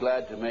I will be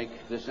glad to make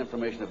this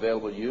information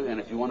available to you. And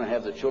if you want to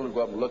have the children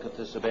go up and look at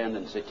this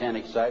abandoned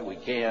satanic site, we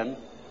can.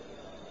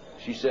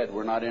 She said,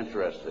 we're not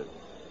interested.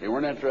 They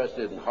weren't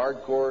interested in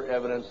hardcore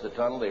evidence, the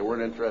tunnel. They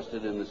weren't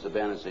interested in this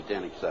abandoned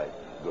satanic site.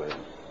 Go ahead.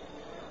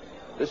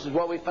 This is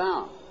what we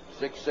found.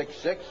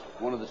 666,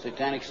 one of the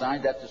satanic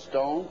signs. That's a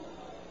stone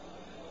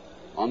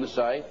on the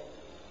site.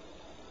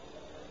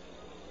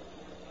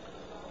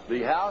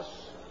 The house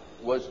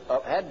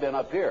had been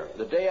up here.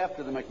 The day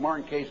after the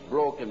McMartin case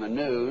broke in the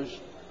news,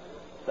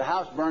 the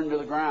house burned to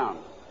the ground.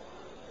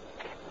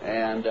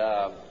 And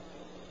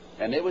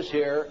it was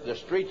here. The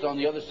street's on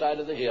the other side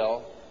of the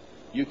hill.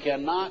 You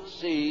cannot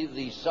see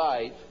the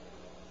site,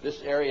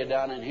 this area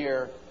down in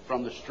here,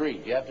 from the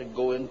street. You have to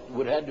go in,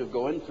 would have to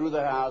go in through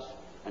the house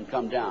and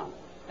come down.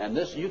 And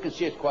this, you can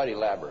see it's quite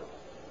elaborate.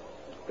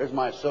 There's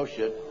my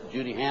associate,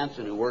 Judy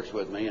Hansen, who works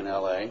with me in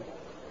L.A.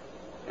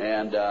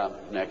 And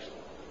next.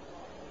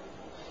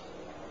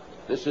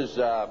 This is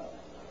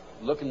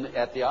looking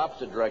at the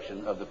opposite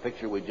direction of the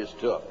picture we just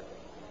took.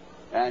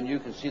 And you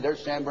can see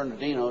there's San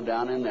Bernardino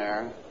down in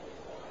there.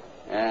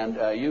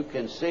 And you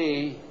can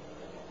see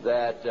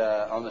that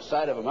on the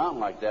side of a mountain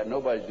like that,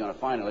 nobody's going to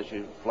find it unless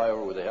you fly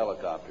over with a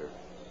helicopter.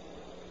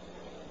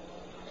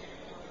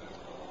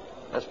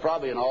 That's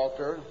probably an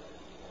altar,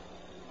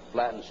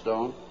 flattened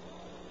stone.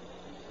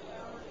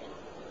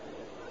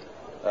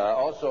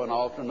 Also an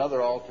altar,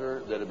 another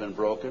altar that had been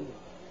broken.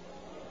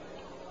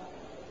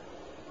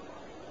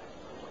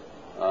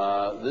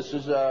 This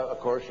is, of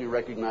course, you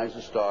recognize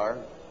the star.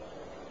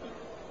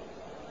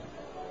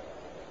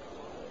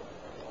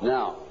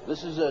 Now,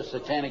 this is a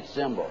satanic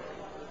symbol.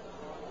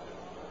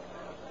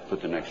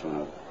 Put the next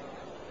one up.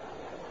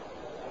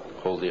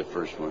 Hold the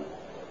first one.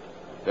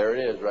 There it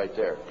is right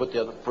there. Put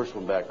the first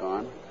one back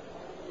on.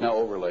 Now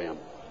overlay them.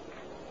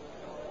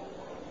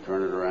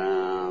 Turn it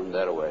around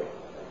that way.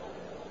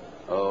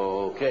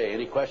 Okay,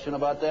 any question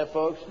about that,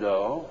 folks?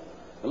 No.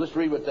 Now let's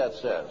read what that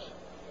says.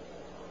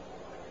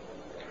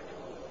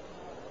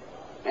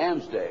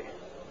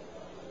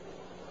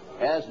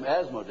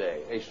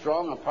 Asmodee, a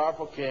strong and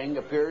powerful king,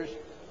 appears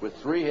with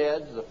 3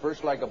 heads, the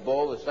first like a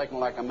bull, the second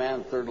like a man,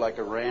 the third like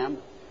a ram.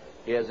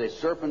 He has a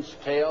serpent's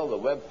tail, the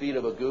webbed feet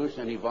of a goose,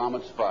 and he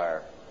vomits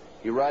fire.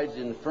 He rides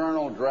the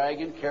infernal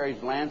dragon,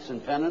 carries lance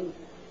and pennon,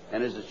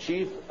 and is the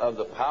chief of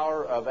the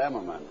power of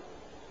Ammerman.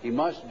 He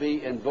must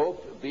be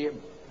invoked, be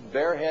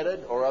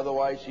bareheaded, or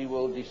otherwise he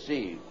will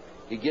deceive.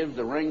 He gives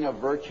the ring of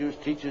virtues,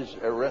 teaches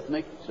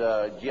arithmetic,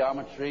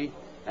 geometry,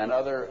 and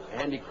other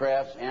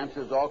handicrafts,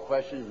 answers all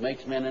questions,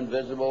 makes men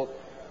invisible,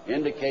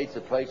 indicates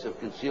a place of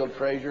concealed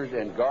treasures,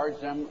 and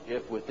guards them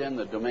if within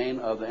the domain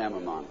of the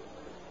Ammerman.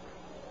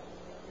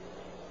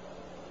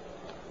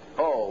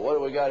 Oh, what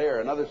do we got here?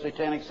 Another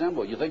satanic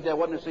symbol. You think that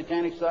wasn't a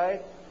satanic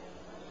site?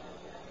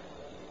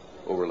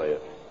 Overlay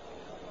it.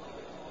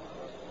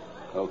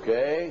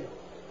 Okay.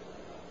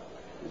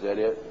 Is that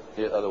it?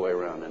 The other way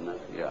around, isn't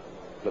it? Yeah.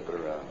 Flip it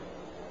around.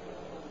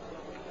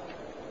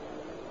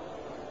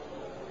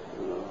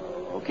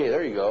 Okay,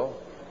 there you go.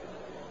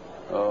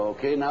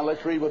 Okay, now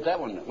let's read what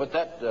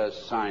that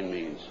sign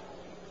means.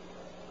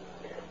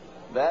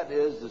 That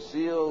is the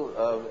seal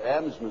of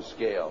Amsman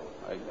scale.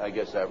 I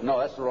guess that. No,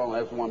 that's the wrong.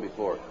 That's the one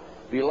before.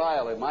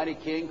 Belial, a mighty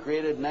king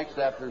created next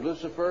after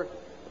Lucifer,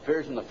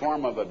 appears in the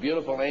form of a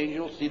beautiful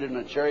angel seated in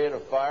a chariot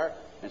of fire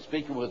and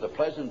speaking with a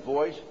pleasant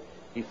voice.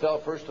 He fell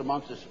first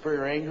amongst the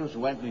superior angels who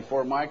went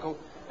before Michael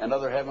and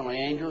other heavenly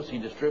angels. He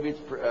distributes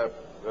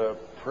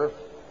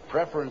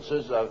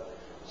preferences of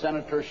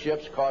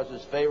senatorships,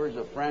 causes favors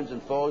of friends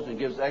and foes, and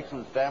gives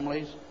excellent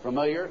families.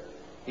 Familiar?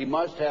 He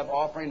must have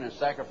offering and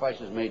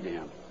sacrifices made to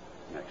him.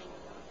 Next.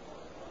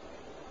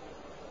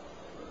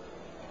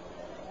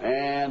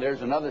 And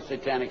there's another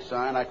satanic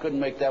sign. I couldn't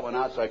make that one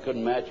out, so I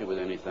couldn't match it with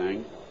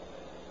anything.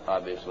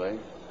 obviously.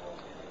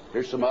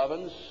 Here's some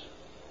ovens.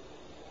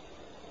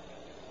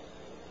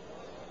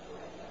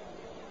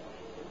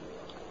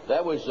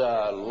 That was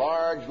a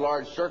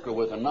large circle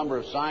with a number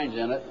of signs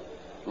in it,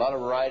 a lot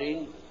of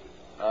writing.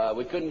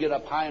 We couldn't get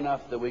up high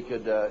enough that we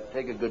could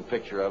take a good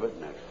picture of it.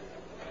 Next.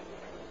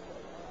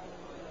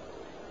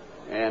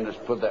 And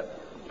just put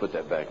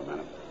that back a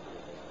minute.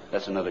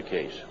 That's another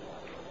case.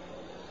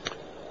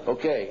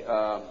 Okay,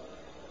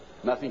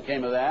 nothing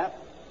came of that.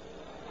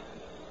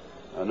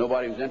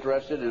 Nobody was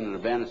interested in an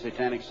abandoned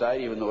satanic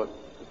site, even though it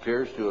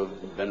appears to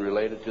have been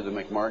related to the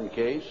McMartin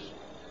case.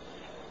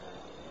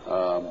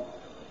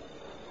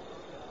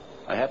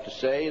 I have to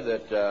say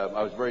that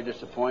I was very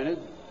disappointed.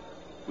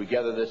 We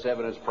gathered this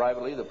evidence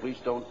privately. The police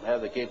don't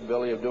have the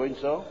capability of doing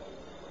so.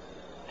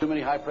 Too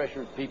many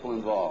high-pressure people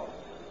involved.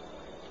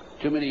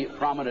 Too many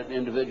prominent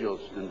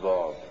individuals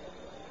involved.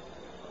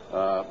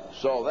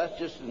 So that's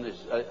just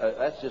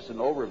an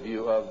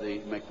overview of the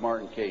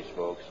McMartin case,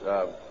 folks.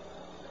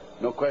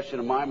 No question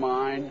in my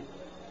mind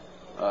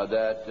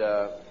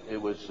that it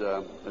was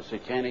a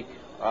satanic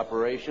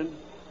operation.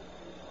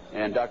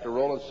 And Dr.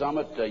 Roland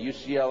Summit,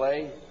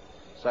 UCLA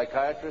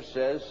psychiatrist,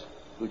 says,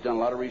 who's done a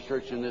lot of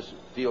research in this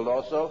field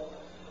also,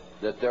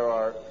 that there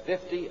are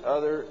 50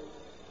 other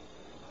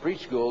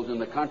preschools in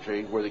the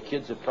country where the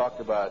kids have talked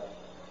about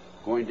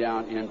going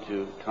down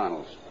into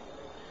tunnels.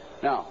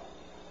 Now,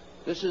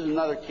 this is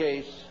another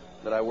case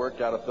that I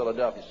worked out of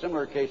Philadelphia,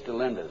 similar case to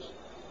Linda's.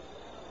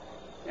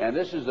 And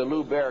this is the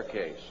Lou Bear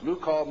case. Lou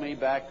called me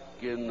back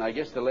in, I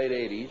guess, the late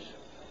 80s.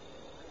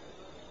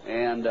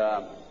 And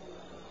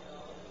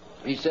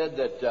he said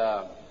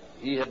that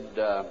he had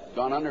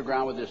gone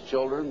underground with his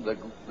children.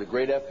 The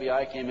great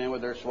FBI came in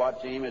with their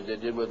SWAT team, as they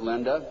did with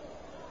Linda,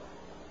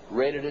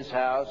 raided his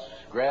house,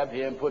 grabbed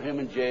him, put him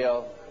in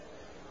jail,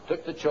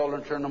 took the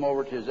children, turned them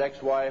over to his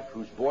ex-wife,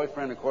 whose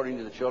boyfriend, according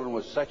to the children,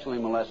 was sexually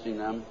molesting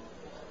them.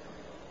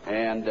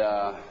 And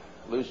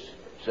Lou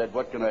said,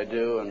 "What can I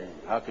do, and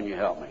how can you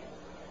help me?"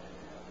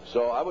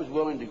 So I was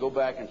willing to go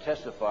back and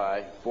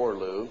testify for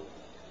Lou.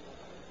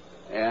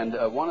 And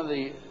one of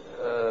the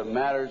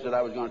matters that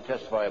I was going to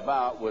testify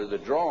about were the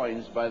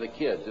drawings by the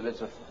kids. And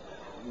it's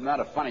not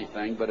a funny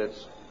thing, but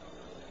it's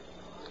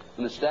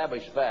an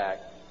established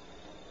fact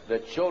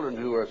that children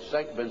who have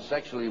been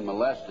sexually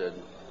molested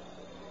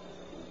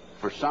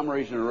for some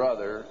reason or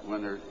other,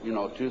 when they're,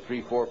 2,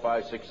 3, 4,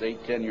 5, 6,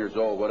 8, 10 years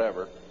old,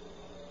 whatever,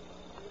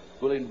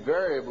 will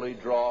invariably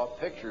draw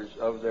pictures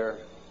of their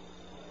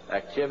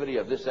activity,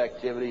 of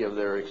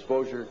their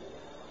exposure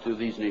to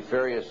these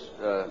nefarious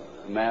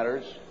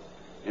matters.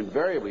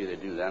 Invariably they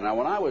do that. Now,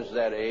 when I was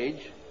that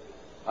age,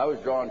 I was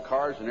drawing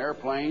cars and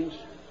airplanes,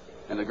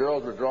 and the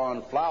girls were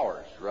drawing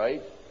flowers,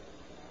 right?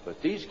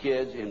 But these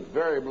kids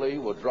invariably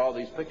will draw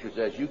these pictures.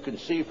 As you can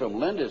see from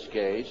Linda's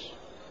case,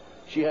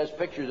 she has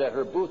pictures at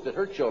her booth that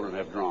her children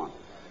have drawn.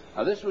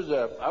 Now,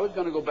 I was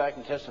going to go back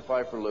and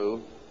testify for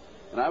Lou,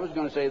 and I was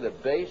going to say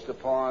that based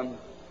upon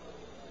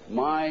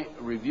my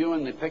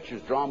reviewing the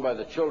pictures drawn by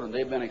the children,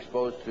 they've been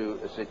exposed to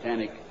a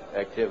satanic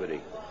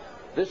activity.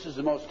 This is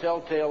the most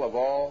telltale of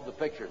all the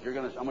pictures. I'm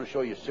going to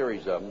show you a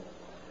series of them.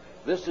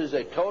 This is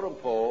a totem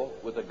pole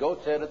with a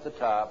goat's head at the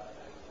top.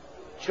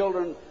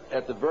 Children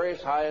at the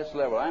various highest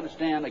level. I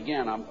understand,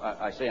 again,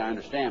 I say I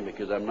understand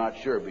because I'm not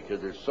sure,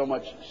 because there's so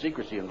much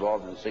secrecy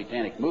involved in the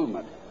satanic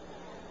movement.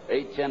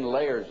 8, 10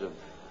 layers of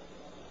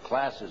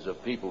classes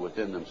of people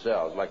within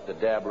themselves, like the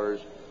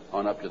dabblers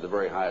on up to the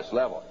very highest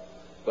level.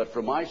 But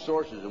from my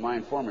sources and my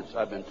informants,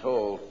 I've been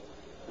told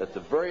that the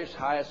various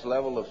highest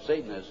level of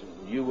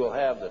Satanism, you will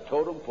have the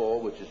totem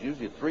pole, which is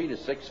usually 3 to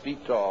 6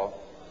 feet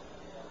tall,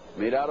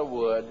 made out of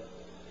wood,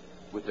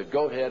 with the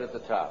goat head at the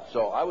top.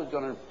 So I was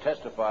going to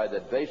testify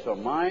that based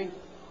on my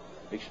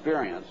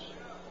experience,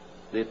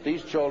 that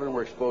these children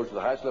were exposed to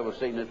the highest level of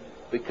Satanism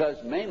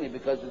mainly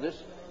because of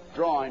this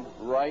drawing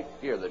right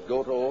here, the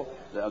goat hole,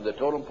 the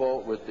totem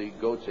pole with the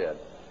goat's head.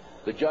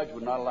 The judge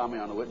would not allow me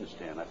on the witness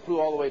stand. I flew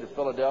all the way to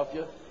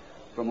Philadelphia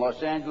from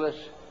Los Angeles,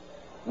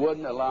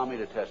 wouldn't allow me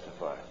to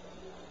testify.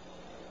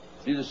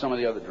 These are some of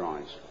the other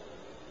drawings.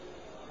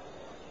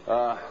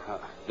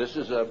 This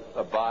is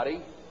a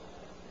body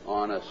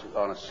on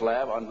a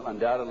slab,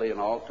 undoubtedly an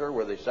altar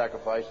where they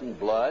sacrificing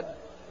blood.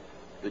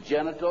 The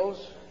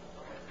genitals,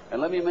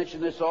 and let me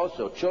mention this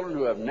also, children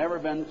who have never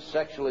been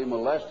sexually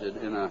molested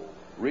in a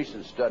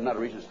recent study, not a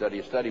recent study,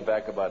 a study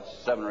back about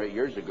 7 or 8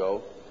 years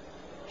ago,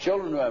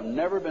 children who have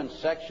never been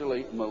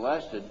sexually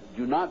molested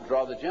do not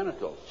draw the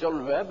genitals.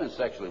 Children who have been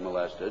sexually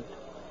molested,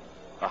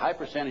 a high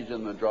percentage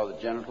of them draw the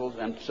genitals,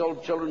 and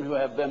children who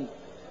have been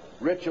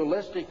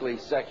ritualistically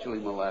sexually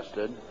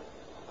molested,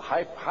 a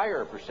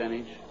higher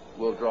percentage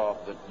will draw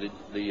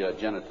the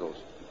genitals.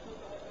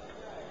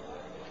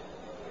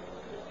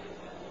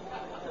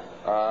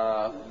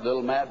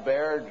 Little Matt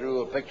Bear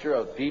drew a picture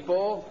of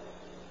people,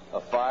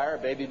 a fire, a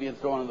baby being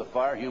thrown in the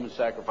fire, human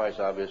sacrifice,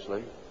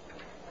 obviously.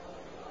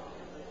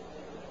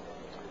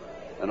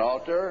 An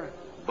altar,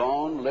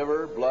 bone,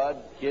 liver,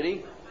 blood,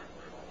 kitty.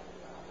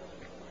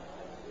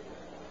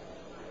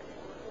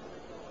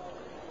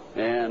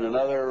 And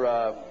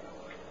another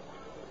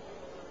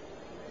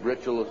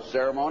ritual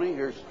ceremony.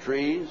 Here's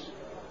trees,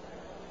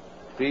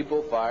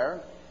 people,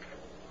 fire.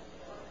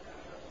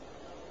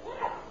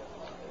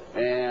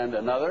 And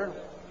another,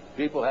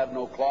 people have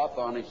no cloth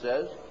on, he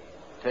says.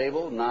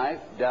 Table,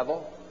 knife,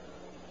 devil.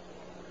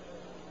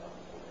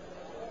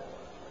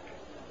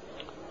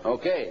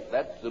 Okay,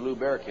 that's the Lou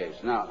Bear case.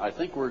 Now, I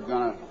think we're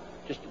going to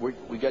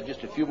we got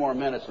just a few more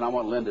minutes, and I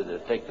want Linda to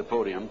take the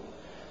podium,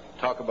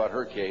 talk about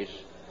her case.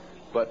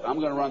 But I'm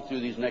going to run through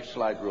these next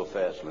slides real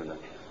fast, Linda.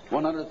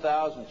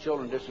 100,000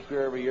 children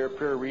disappear every year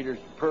per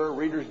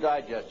Reader's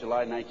Digest,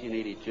 July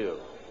 1982.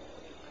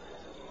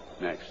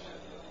 Next.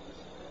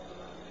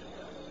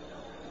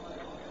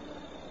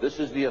 This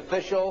is the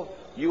official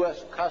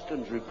U.S.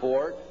 Customs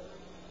report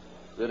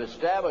that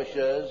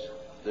establishes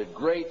the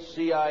great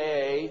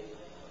CIA,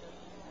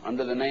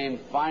 under the name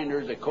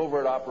Finders, a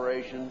covert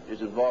operation,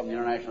 is involved in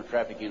the international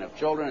trafficking of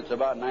children. It's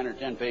about 9 or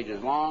 10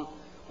 pages long.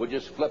 We'll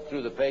just flip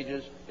through the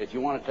pages. If you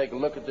want to take a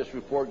look at this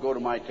report, go to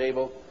my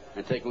table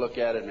and take a look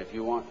at it. And if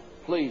you want,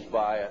 please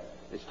buy it.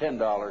 It's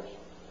 $10.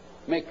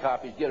 Make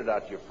copies. Get it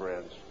out to your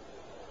friends.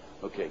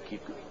 Okay,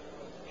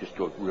 just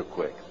go real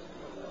quick.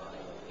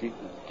 Keep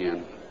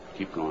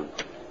going.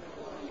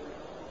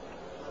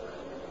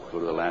 Go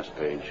to the last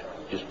page.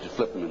 Just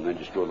flip them and then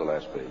just go to the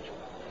last page.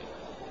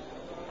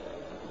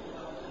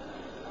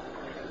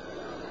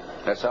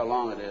 That's how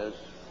long it is.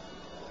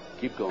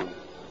 Keep going.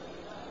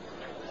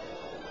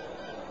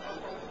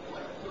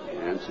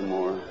 And some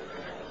more.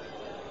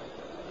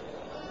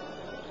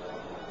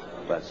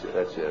 That's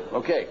it.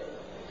 Okay.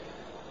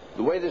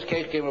 The way this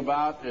case came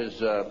about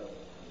is a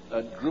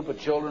group of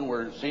children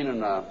were seen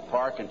in a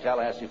park in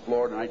Tallahassee,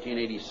 Florida in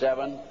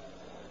 1987.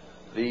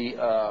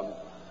 The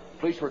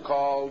police were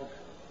called.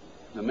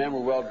 The men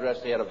were well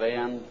dressed. They had a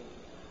van.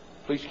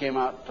 Police came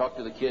out, talked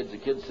to the kids. The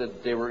kids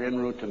said they were en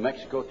route to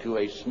Mexico to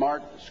a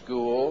smart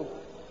school.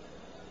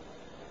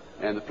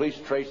 And the police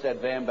traced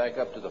that van back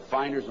up to the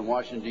Finders in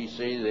Washington,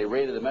 D.C. They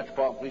raided the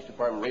Metropolitan Police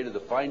Department, raided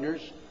the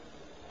Finders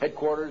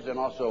headquarters and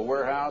also a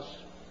warehouse.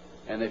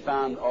 And they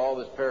found all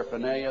this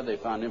paraphernalia. They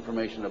found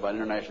information about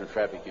international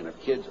trafficking of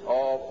kids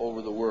all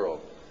over the world.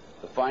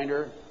 The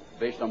Finder,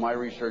 based on my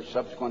research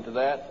subsequent to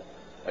that,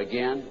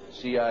 again,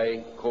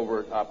 CIA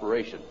covert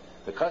operation.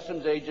 The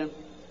customs agent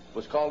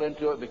was called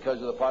into it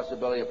because of the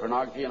possibility of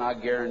pornography, and I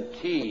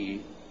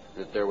guarantee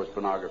that there was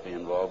pornography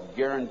involved.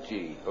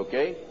 Guarantee,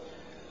 okay?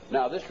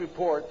 Now, this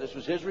report, this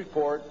was his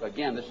report.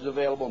 Again, this is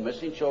available,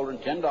 Missing Children,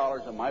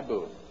 $10 at my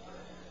booth.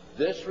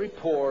 This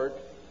report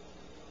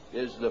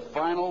is the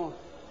final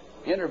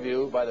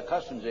interview by the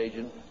customs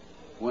agent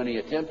when he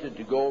attempted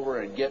to go over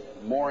and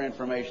get more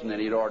information than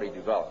he'd already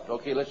developed.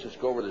 Okay, let's just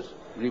go over this.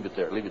 Leave it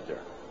there.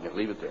 Yeah,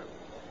 leave it there.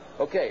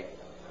 Okay.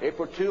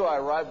 April 2, I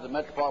arrived at the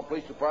Metropolitan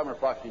Police Department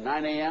at approximately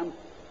 9 a.m.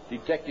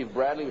 Detective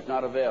Bradley was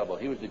not available.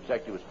 He was the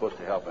detective who was supposed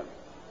to help him.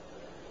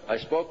 I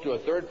spoke to a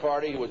third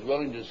party who was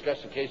willing to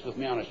discuss the case with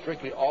me on a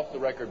strictly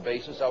off-the-record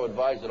basis. I would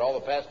advise that all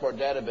the passport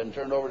data had been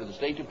turned over to the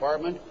State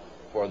Department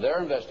for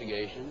their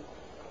investigation.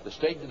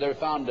 They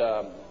found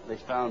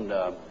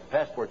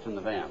passports in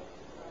the van.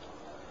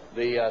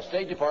 The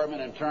State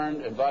Department, in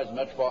turn, advised the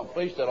Metropolitan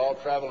Police that all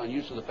travel and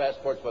use of the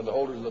passports by the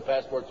holders of the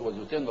passports was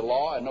within the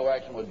law and no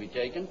action would be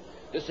taken.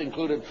 This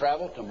included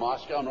travel to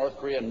Moscow, North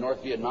Korea, and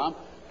North Vietnam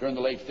during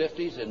the late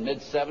 50s and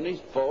mid-70s.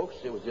 Folks,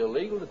 it was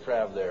illegal to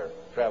travel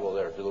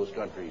there to those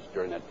countries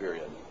during that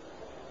period.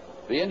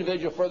 The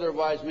individual further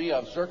advised me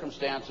of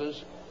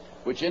circumstances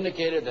which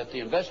indicated that the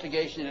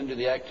investigation into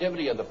the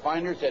activity of the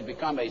Finders had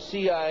become a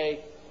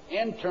CIA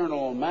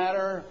internal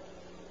matter.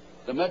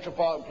 The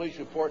Metropolitan Police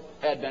report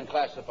had been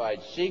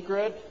classified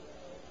secret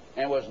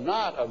and was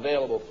not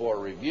available for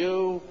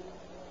review.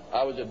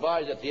 I was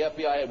advised that the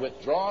FBI had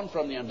withdrawn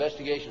from the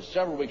investigation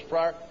several weeks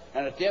prior,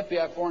 and that the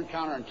FBI Foreign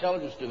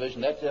Counterintelligence Division,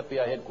 that's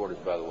FBI headquarters,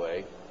 by the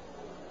way,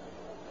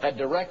 had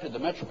directed the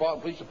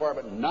Metropolitan Police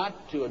Department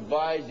not to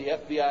advise the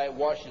FBI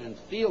Washington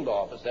field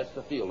office, that's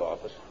the field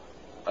office,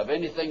 of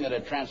anything that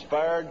had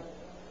transpired.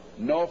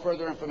 No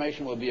further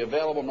information will be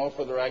available. No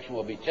further action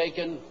will be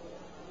taken.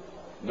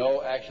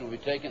 No action will be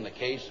taken. The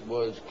case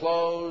was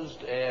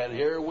closed, and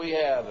here we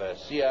have a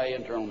CIA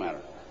internal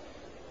matter.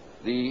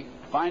 The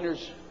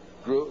Finders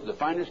group, the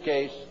Finders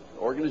case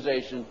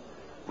organization,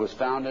 was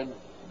founded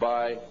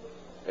by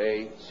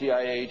a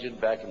CIA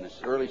agent back in the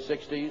early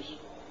 60s,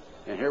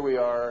 and here we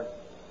are,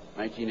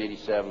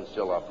 1987,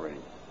 still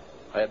operating.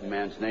 I have the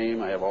man's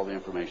name. I have all the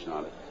information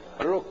on it.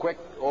 A real quick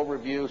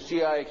overview: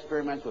 CIA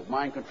experiments with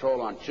mind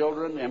control on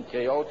children,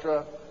 MK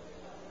Ultra.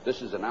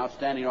 This is an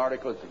outstanding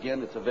article.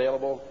 It's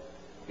available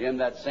in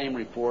that same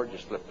report.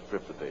 Just flip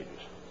the pages.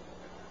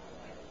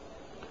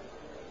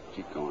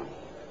 Keep going.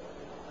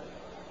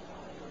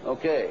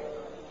 Okay,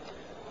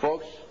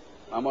 folks,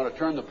 I'm going to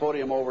turn the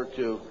podium over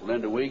to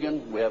Linda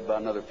Wiegand. We have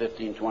about another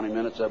 15, 20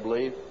 minutes, I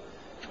believe.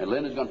 And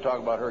Linda's going to talk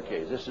about her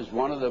case. This is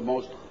one of the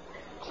most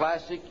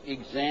classic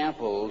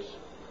examples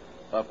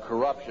of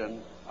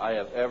corruption I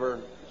have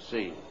ever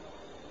seen.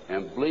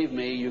 And believe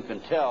me, you can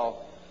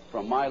tell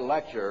from my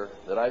lecture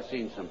that I've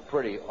seen some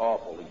pretty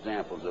awful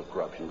examples of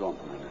corruption. Go on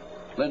from there.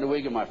 Linda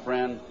Wiegand, my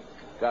friend,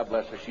 God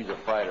bless her. She's a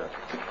fighter.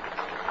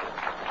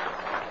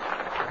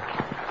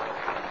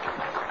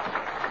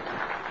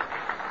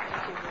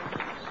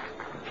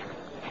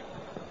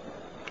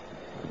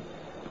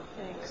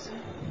 Thanks.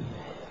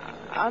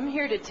 I'm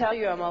here to tell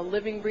you I'm a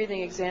living,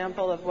 breathing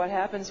example of what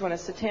happens when a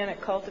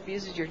satanic cult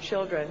abuses your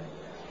children.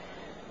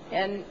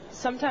 And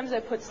sometimes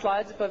I put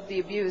slides above the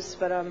abuse,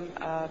 but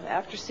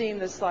after seeing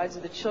the slides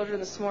of the children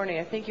this morning,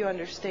 I think you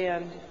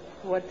understand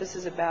what this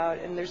is about.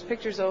 And there's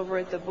pictures over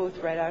at the booth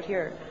right out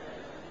here.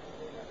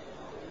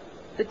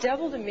 The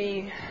devil to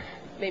me,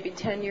 maybe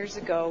 10 years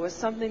ago, was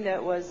something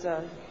that was,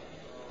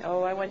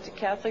 I went to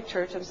Catholic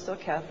church. I'm still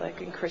Catholic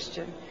and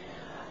Christian.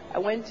 I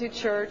went to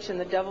church, and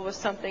the devil was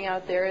something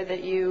out there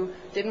that you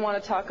didn't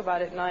want to talk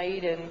about at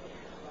night, and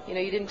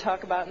you didn't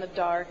talk about in the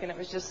dark, and it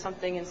was just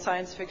something in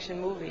science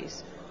fiction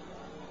movies.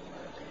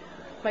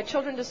 My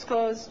children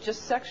disclosed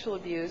just sexual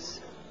abuse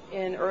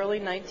in early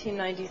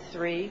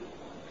 1993.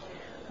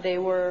 They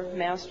were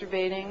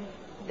masturbating.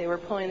 They were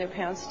pulling their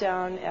pants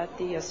down at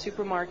the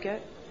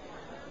supermarket.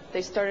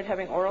 They started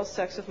having oral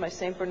sex with my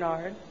St.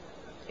 Bernard,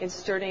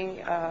 inserting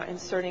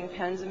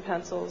pens and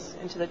pencils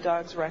into the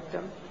dog's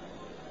rectum.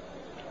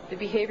 The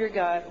behavior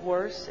got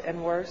worse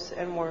and worse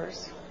and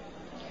worse.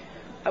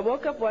 I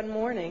woke up one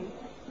morning.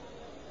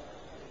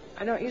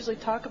 I don't usually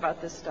talk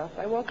about this stuff.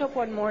 I woke up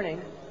one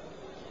morning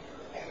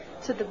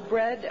to the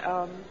bread,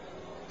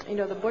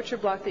 the butcher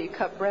block that you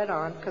cut bread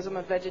on, because I'm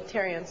a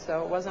vegetarian,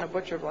 so it wasn't a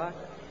butcher block.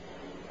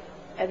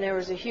 And there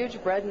was a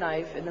huge bread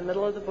knife in the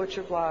middle of the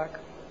butcher block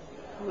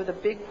with a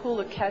big pool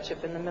of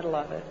ketchup in the middle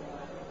of it.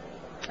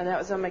 And that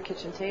was on my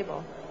kitchen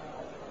table.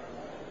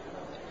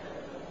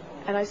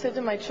 And I said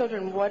to my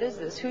children, what is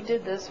this? Who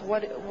did this?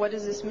 What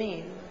does this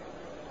mean?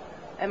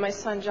 And my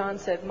son John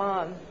said,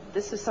 Mom,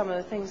 this is some of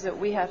the things that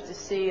we have to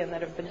see and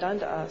that have been done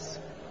to us.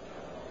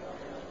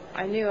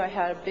 I knew I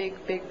had a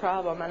big, big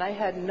problem, and I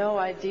had no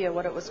idea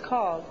what it was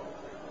called.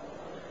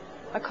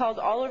 I called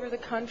all over the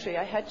country.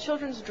 I had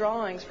children's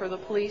drawings for the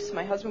police.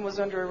 My husband was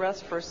under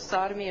arrest for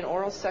sodomy and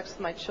oral sex with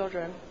my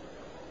children.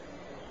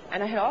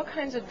 And I had all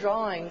kinds of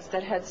drawings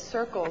that had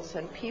circles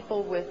and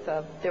people with,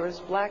 there was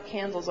black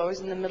candles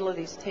always in the middle of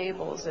these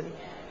tables,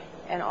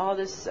 and all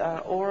this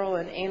oral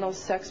and anal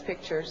sex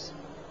pictures.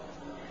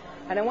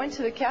 And I went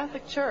to the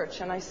Catholic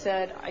Church and I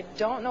said, I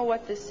don't know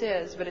what this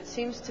is, but it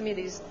seems to me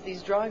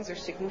these drawings are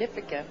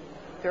significant.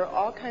 There are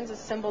all kinds of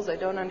symbols I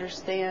don't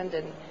understand,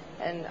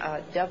 and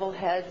devil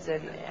heads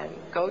and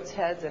goat's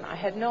heads, and I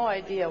had no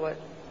idea I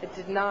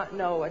did not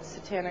know what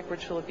satanic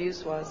ritual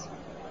abuse was.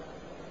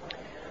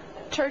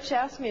 Church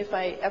asked me if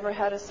I ever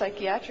had a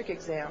psychiatric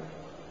exam.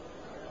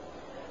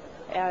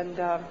 And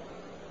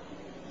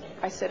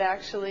I said,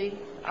 actually,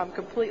 I'm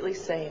completely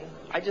sane.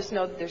 I just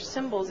know that there's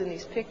symbols in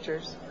these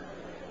pictures.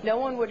 No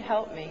one would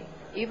help me.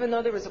 Even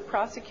though there was a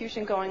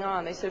prosecution going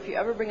on, they said if you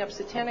ever bring up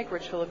satanic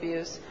ritual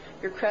abuse,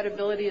 your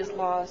credibility is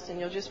lost and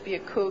you'll just be a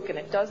kook and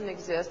it doesn't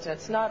exist and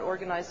it's not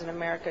organized in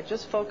America.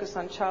 Just focus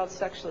on child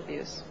sexual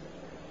abuse.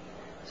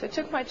 So I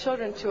took my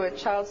children to a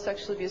child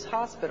sexual abuse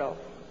hospital.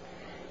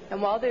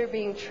 And while they were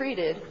being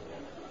treated,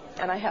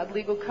 and I had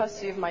legal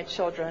custody of my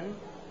children,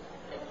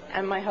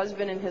 and my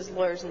husband and his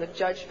lawyers and the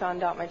judge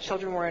found out my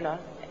children were in an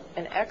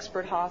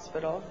expert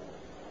hospital,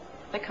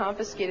 they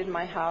confiscated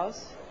my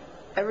house,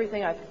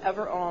 everything I've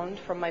ever owned,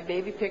 from my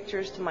baby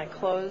pictures to my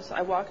clothes.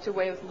 I walked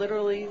away with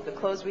literally the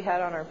clothes we had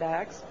on our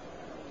backs.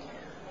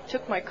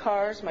 Took my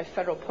cars, my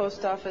federal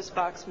post office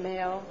box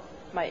mail,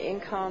 my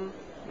income,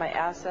 my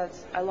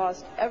assets. I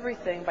lost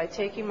everything by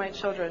taking my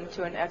children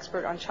to an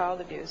expert on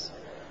child abuse.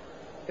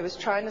 It was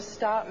trying to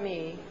stop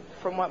me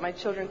from what my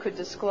children could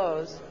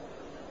disclose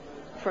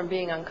from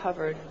being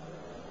uncovered,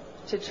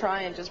 to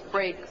try and just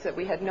break that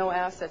we had no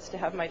assets to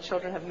have my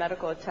children have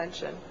medical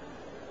attention.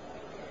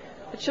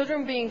 The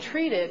children were being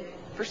treated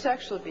for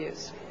sexual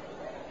abuse,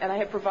 and I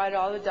had provided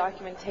all the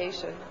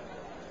documentation.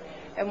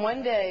 And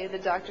one day the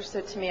doctor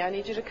said to me, I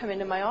need you to come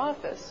into my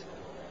office.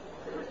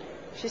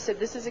 She said,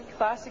 this is a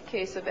classic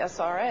case of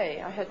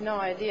SRA. I had no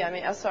idea. I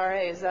mean,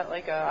 SRA, is that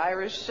like an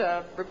Irish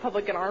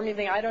Republican Army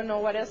thing? I don't know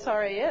what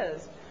SRA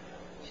is.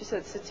 She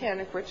said,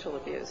 satanic ritual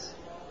abuse.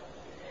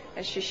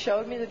 And she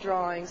showed me the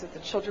drawings that the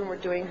children were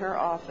doing in her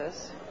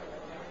office,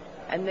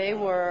 and they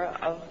were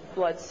of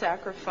blood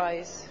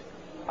sacrifice,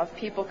 of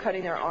people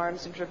cutting their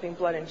arms and dripping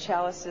blood in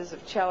chalices,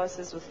 of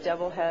chalices with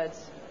devil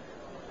heads,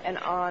 and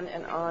on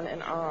and on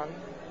and on.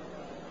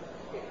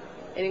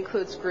 It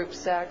includes group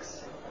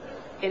sex.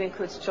 It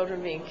includes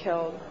children being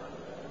killed.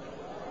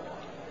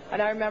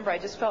 And I remember I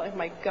just felt like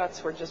my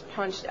guts were just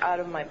punched out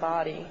of my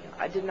body.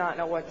 I did not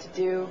know what to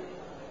do.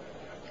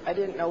 I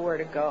didn't know where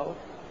to go.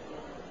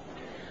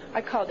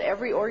 I called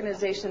every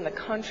organization in the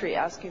country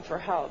asking for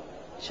help,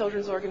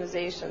 children's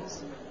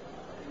organizations.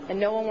 And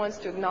no one wants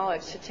to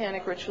acknowledge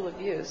satanic ritual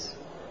abuse.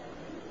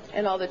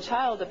 And all the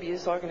child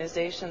abuse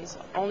organizations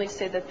only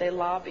say that they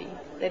lobby.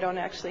 They don't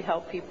actually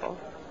help people.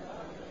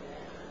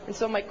 And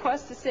so my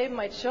quest to save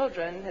my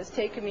children has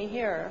taken me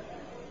here.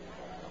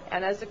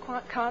 And as a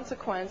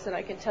consequence, and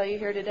I can tell you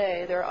here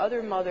today, there are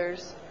other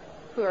mothers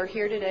who are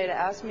here today to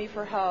ask me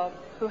for help,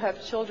 who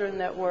have children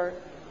that were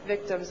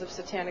victims of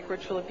satanic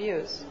ritual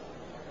abuse.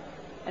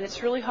 And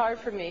it's really hard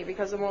for me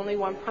because I'm only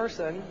one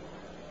person,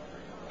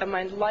 and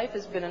my life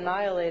has been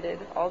annihilated,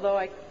 although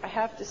I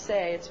have to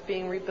say it's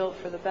being rebuilt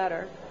for the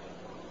better.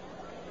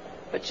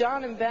 But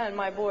John and Ben,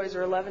 my boys,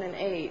 are 11 and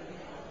 8,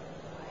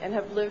 and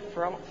have lived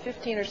for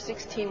 15 or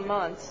 16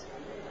 months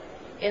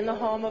in the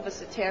home of a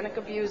satanic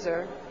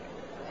abuser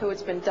who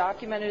has been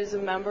documented as a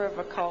member of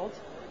a cult,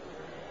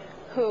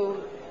 who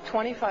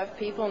 25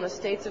 people and the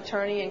state's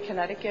attorney in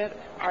Connecticut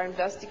are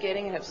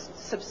investigating and have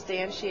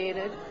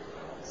substantiated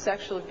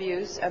sexual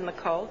abuse and the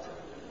cult.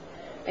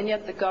 And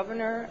yet the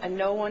governor and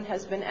no one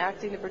has been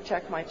acting to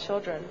protect my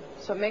children.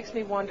 So it makes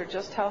me wonder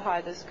just how high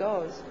this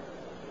goes.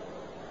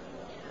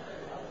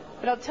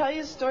 But I'll tell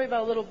you a story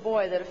about a little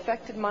boy that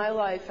affected my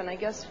life, and I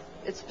guess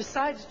it's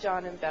besides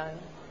John and Ben,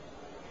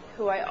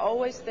 who I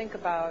always think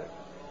about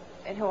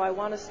and who I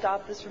want to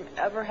stop this from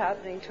ever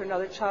happening to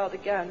another child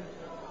again.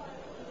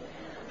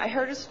 I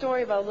heard a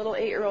story about a little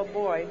 8-year-old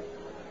boy.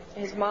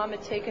 His mom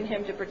had taken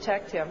him to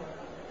protect him,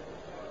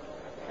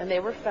 and they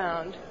were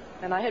found.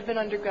 And I had been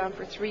underground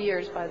for 3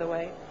 years, by the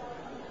way.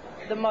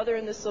 The mother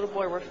and this little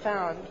boy were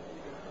found.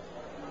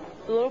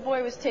 The little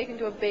boy was taken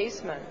to a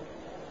basement.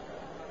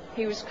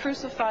 He was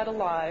crucified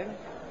alive.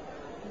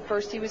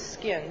 First he was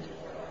skinned.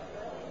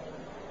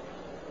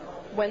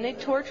 When they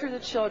torture the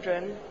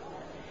children,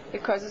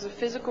 it causes a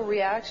physical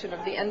reaction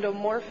of the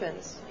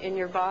endomorphins in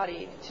your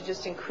body to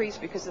just increase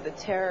because of the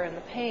terror and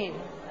the pain.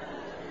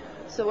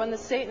 So when the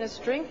Satanists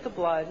drink the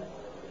blood,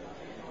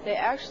 they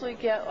actually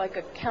get like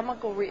a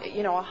chemical,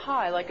 a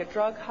high, like a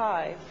drug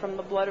high from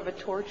the blood of a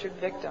tortured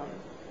victim.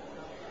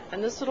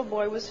 And this little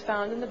boy was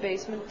found in the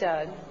basement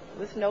dead,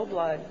 with no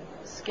blood,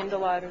 skinned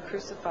alive and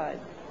crucified.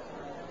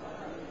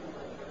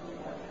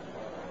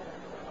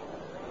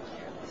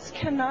 This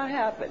cannot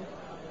happen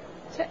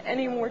to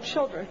any more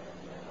children.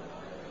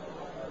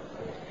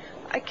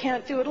 I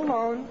can't do it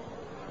alone.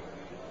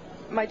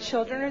 My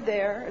children are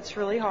there. It's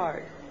really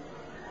hard.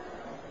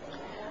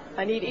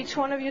 I need each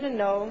one of you to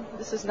know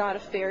this is not a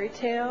fairy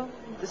tale.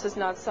 This is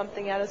not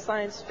something out of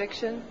science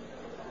fiction.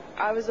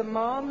 I was a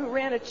mom who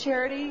ran a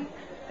charity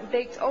and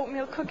baked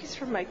oatmeal cookies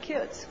for my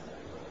kids.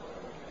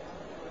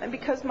 And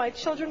because my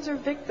children are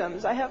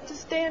victims, I have to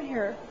stand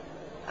here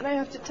and I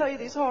have to tell you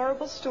these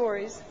horrible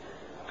stories.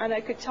 And I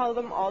could tell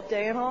them all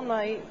day and all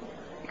night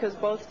because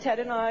both Ted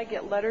and I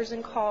get letters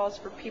and calls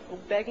for people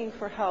begging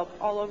for help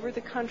all over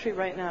the country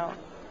right now.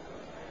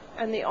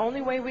 And the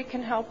only way we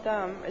can help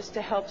them is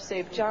to help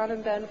save John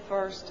and Ben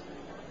first,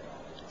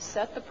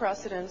 set the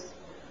precedence.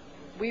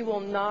 We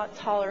will not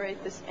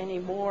tolerate this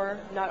anymore,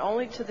 not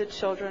only to the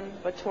children,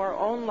 but to our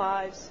own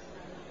lives.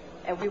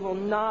 And we will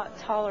not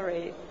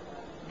tolerate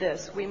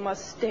this. We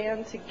must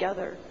stand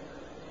together.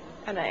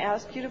 And I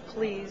ask you to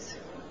please,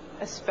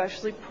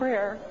 especially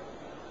prayer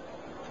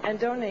and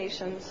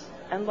donations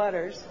and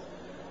letters,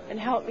 and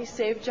help me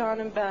save John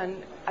and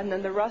Ben. And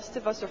then the rest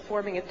of us are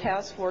forming a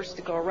task force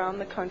to go around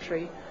the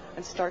country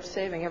and start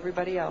saving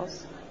everybody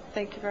else.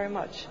 Thank you very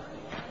much.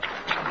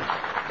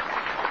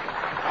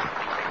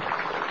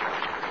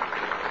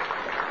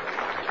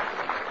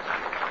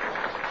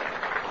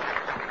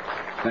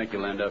 Thank you,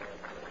 Linda.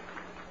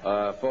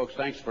 Folks,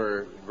 thanks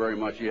very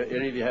much.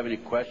 Any of you have any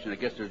questions? I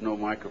guess there's no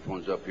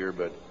microphones up here,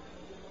 but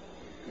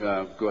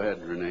go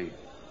ahead, Renee.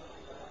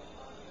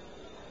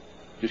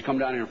 Just come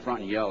down here in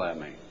front and yell at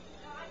me.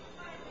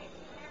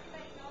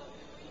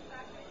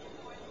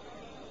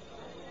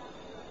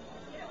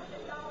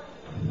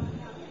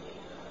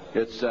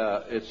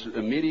 It's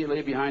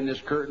immediately behind this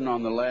curtain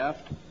on the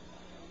left,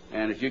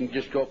 and if you can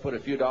just go put a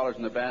few dollars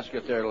in the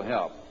basket there, it'll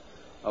help.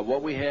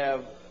 What we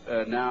have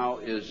now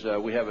is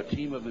we have a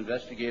team of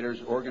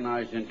investigators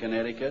organized in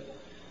Connecticut.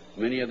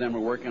 Many of them are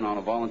working on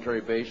a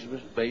voluntary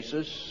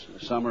basis.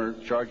 Some are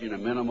charging a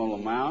minimal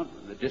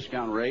amount, the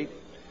discount rate.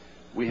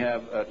 We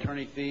have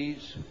attorney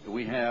fees.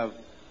 We have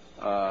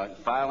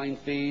filing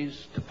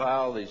fees to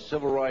file the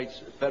civil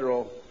rights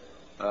federal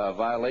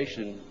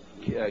violation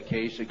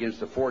case against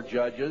the 4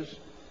 judges,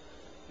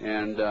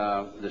 and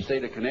the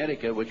state of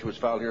Connecticut, which was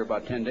filed here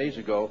about 10 days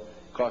ago,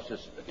 cost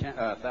us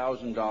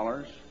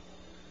 $1,000.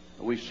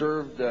 We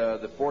served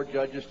the 4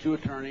 judges, 2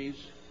 attorneys,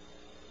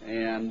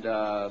 and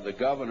the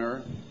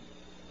governor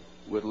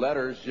with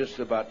letters just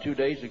about 2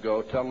 days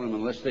ago telling them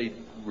unless they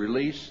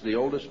release the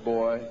oldest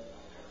boy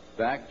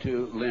back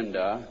to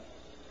Linda.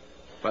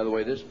 By the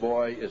way, this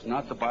boy is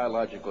not the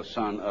biological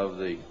son of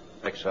the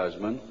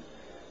ex-husband.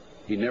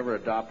 He never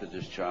adopted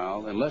this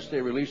child. Unless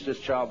they release this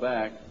child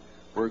back,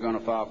 we're going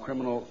to file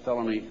criminal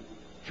felony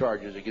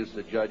charges against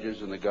the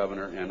judges and the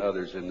governor and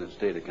others in the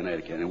state of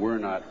Connecticut. And we're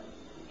not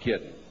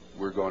kidding.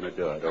 We're going to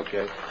do it,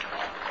 okay?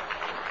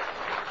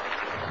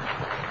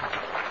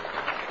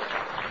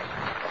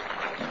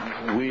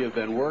 We have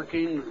been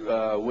working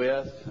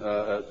with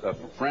a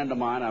friend of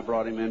mine. I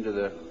brought him into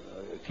the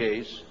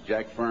case,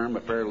 Jack Firm,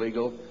 a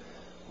paralegal,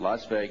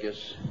 Las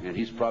Vegas, and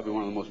he's probably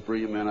one of the most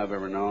brilliant men I've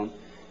ever known.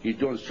 He's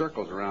doing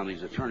circles around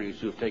these attorneys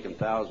who have taken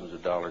thousands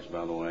of dollars,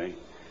 by the way,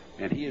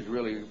 and he is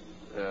really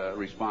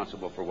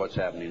responsible for what's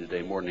happening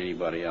today more than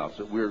anybody else.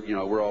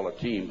 We're all a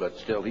team, but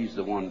still he's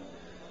the one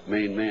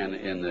main man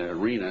in the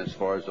arena as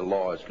far as the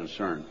law is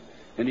concerned.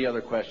 Any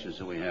other questions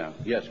that we have?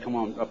 Yes, come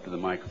on up to the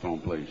microphone,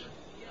 please.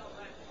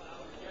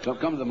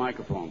 Come to the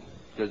microphone,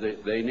 because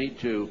they need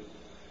to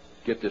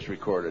get this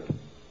recorded.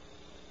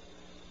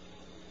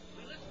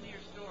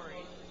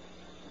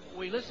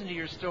 We listen to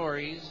your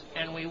stories,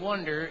 and we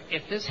wonder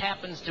if this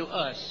happens to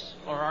us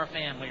or our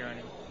family or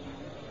anything.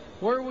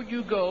 Where would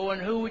you go,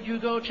 and who would you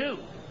go to?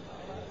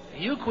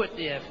 You quit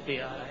the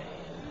FBI.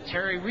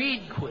 Terry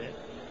Reid quit.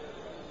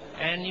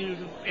 And you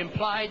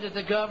implied that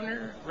the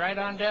governor, right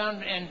on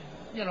down, and,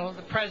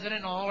 the president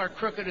and all are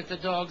crooked at the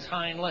dog's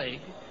hind leg.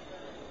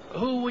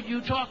 Who would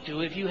you talk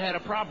to if you had a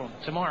problem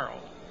tomorrow?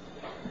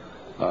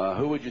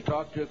 Who would you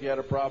talk to if you had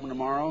a problem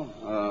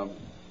tomorrow?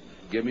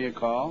 Give me a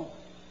call.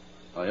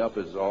 I'll help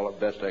as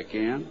best I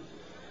can.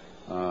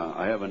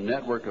 I have a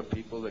network of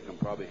people that can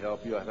probably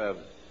help you. I've had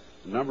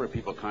a number of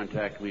people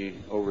contact me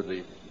over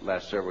the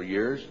last several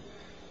years,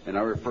 and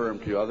I refer them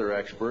to other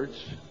experts.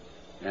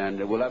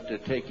 And we'll have to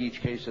take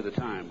each case at a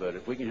time, but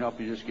if we can help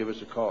you, just give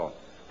us a call.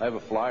 I have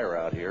a flyer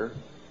out here.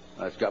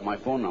 It's got my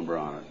phone number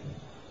on it.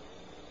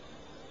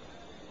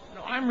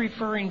 No, I'm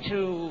referring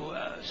to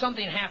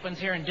something happens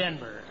here in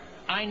Denver.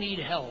 I need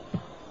help.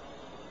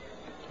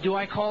 Do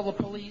I call the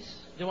police?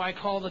 Do I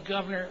call the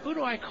governor? Who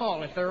do I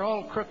call? If they're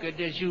all crooked,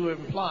 as you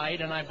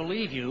implied, and I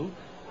believe you,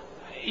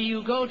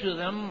 you go to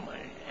them,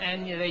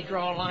 and they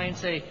draw a line and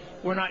say,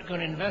 we're not going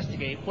to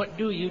investigate. What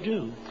do you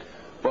do?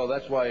 Well,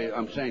 that's why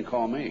I'm saying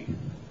call me.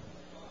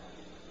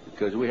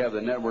 Because we have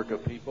the network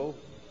of people,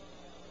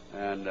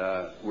 and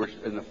we're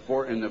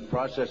in the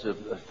process of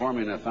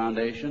forming a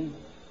foundation,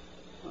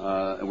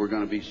 and we're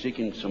going to be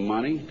seeking some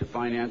money to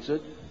finance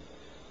it.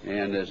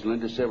 And as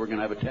Linda said, we're going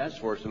to have a task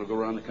force that will go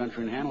around the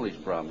country and handle these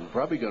problems. We're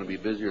probably going to be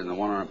busier than the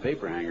one-armed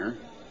paper hanger,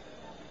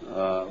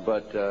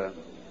 but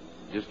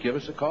just give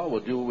us a call. We'll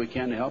do what we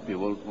can to help you.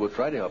 We'll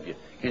try to help you.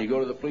 Can you go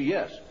to the police?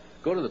 Yes,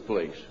 go to the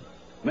police.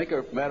 Make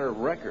a matter of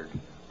record.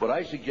 What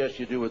I suggest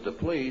you do with the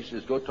police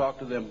is go talk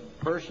to them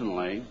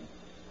personally,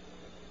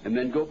 and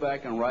then go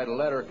back and write a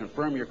letter,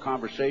 confirm your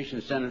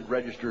conversation, send it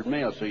registered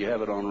mail so you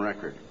have it on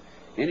record.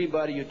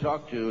 Anybody you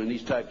talk to in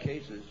these type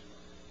cases,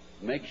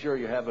 make sure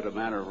you have it a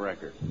matter of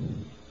record.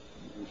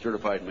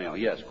 Certified mail.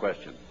 Yes,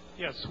 question.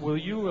 Yes, will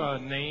you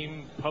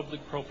name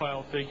public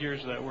profile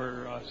figures that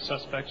were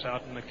suspects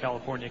out in the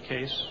California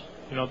case?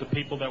 The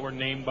people that were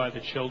named by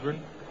the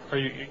children?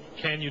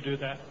 Can you do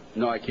that?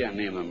 No, I can't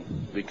name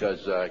them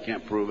because I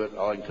can't prove it.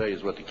 All I can tell you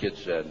is what the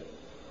kids said.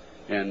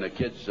 And the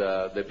kids,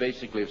 they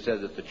basically have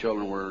said that the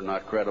children were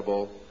not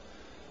credible.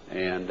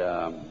 And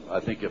I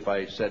think if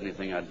I said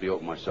anything, I'd be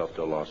opening myself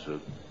to a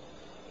lawsuit.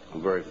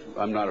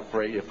 I'm not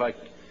afraid. If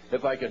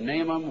I could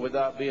name them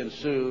without being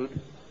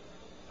sued,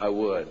 I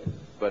would.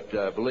 But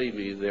believe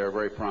me, they're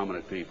very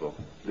prominent people.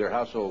 They're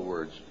household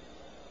words.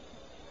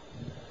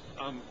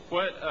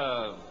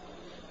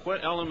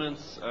 What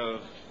elements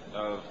of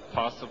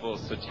possible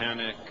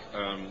satanic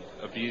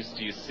abuse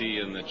do you see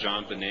in the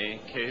John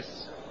Bonet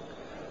case?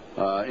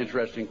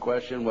 Interesting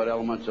question. What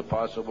elements of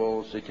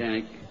possible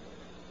satanic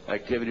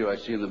activity do I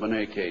see in the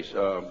Bonet case?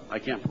 I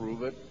can't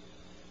prove it.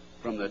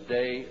 From the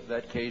day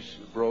that case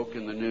broke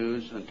in the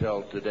news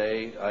until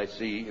today, I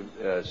see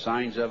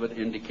signs of it,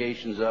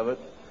 indications of it.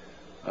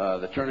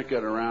 The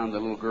tourniquet around the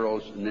little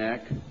girl's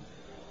neck.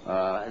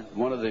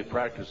 One of the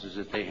practices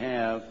that they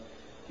have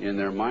in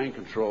their mind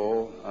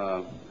control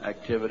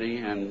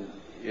activity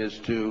is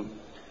to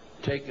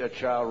take a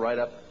child right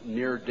up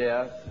near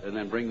death and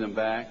then bring them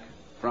back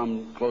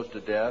from close to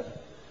death.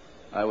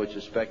 I would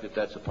suspect that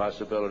that's a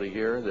possibility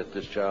here, that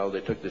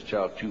they took this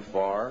child too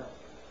far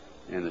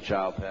and the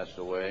child passed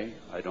away.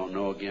 I don't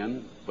know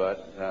again,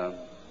 but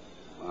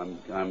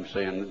I'm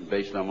saying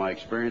based on my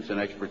experience and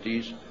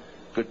expertise,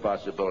 good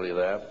possibility of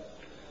that.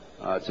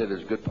 I'd say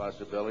there's a good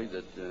possibility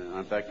that,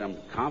 in fact, I'm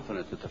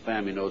confident that the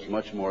family knows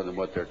much more than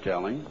what they're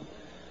telling.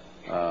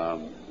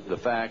 The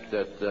fact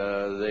that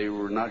they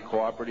were not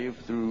cooperative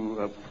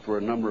for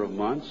a number of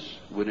months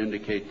would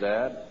indicate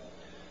that.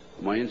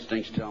 My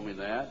instincts tell me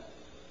that.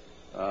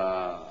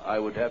 I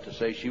would have to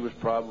say she was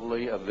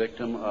probably a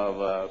victim of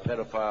a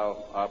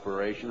pedophile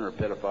operation or a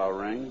pedophile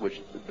ring,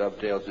 which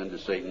dovetails into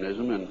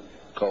Satanism and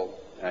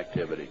cult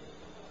activity.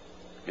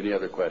 Any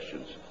other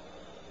questions?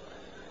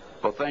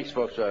 Well, thanks,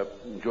 folks. I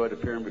enjoyed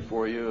appearing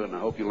before you, and I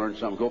hope you learned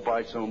something. Go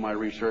buy some of my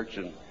research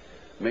and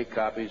make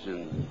copies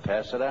and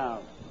pass it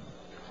out.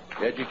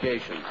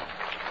 Education.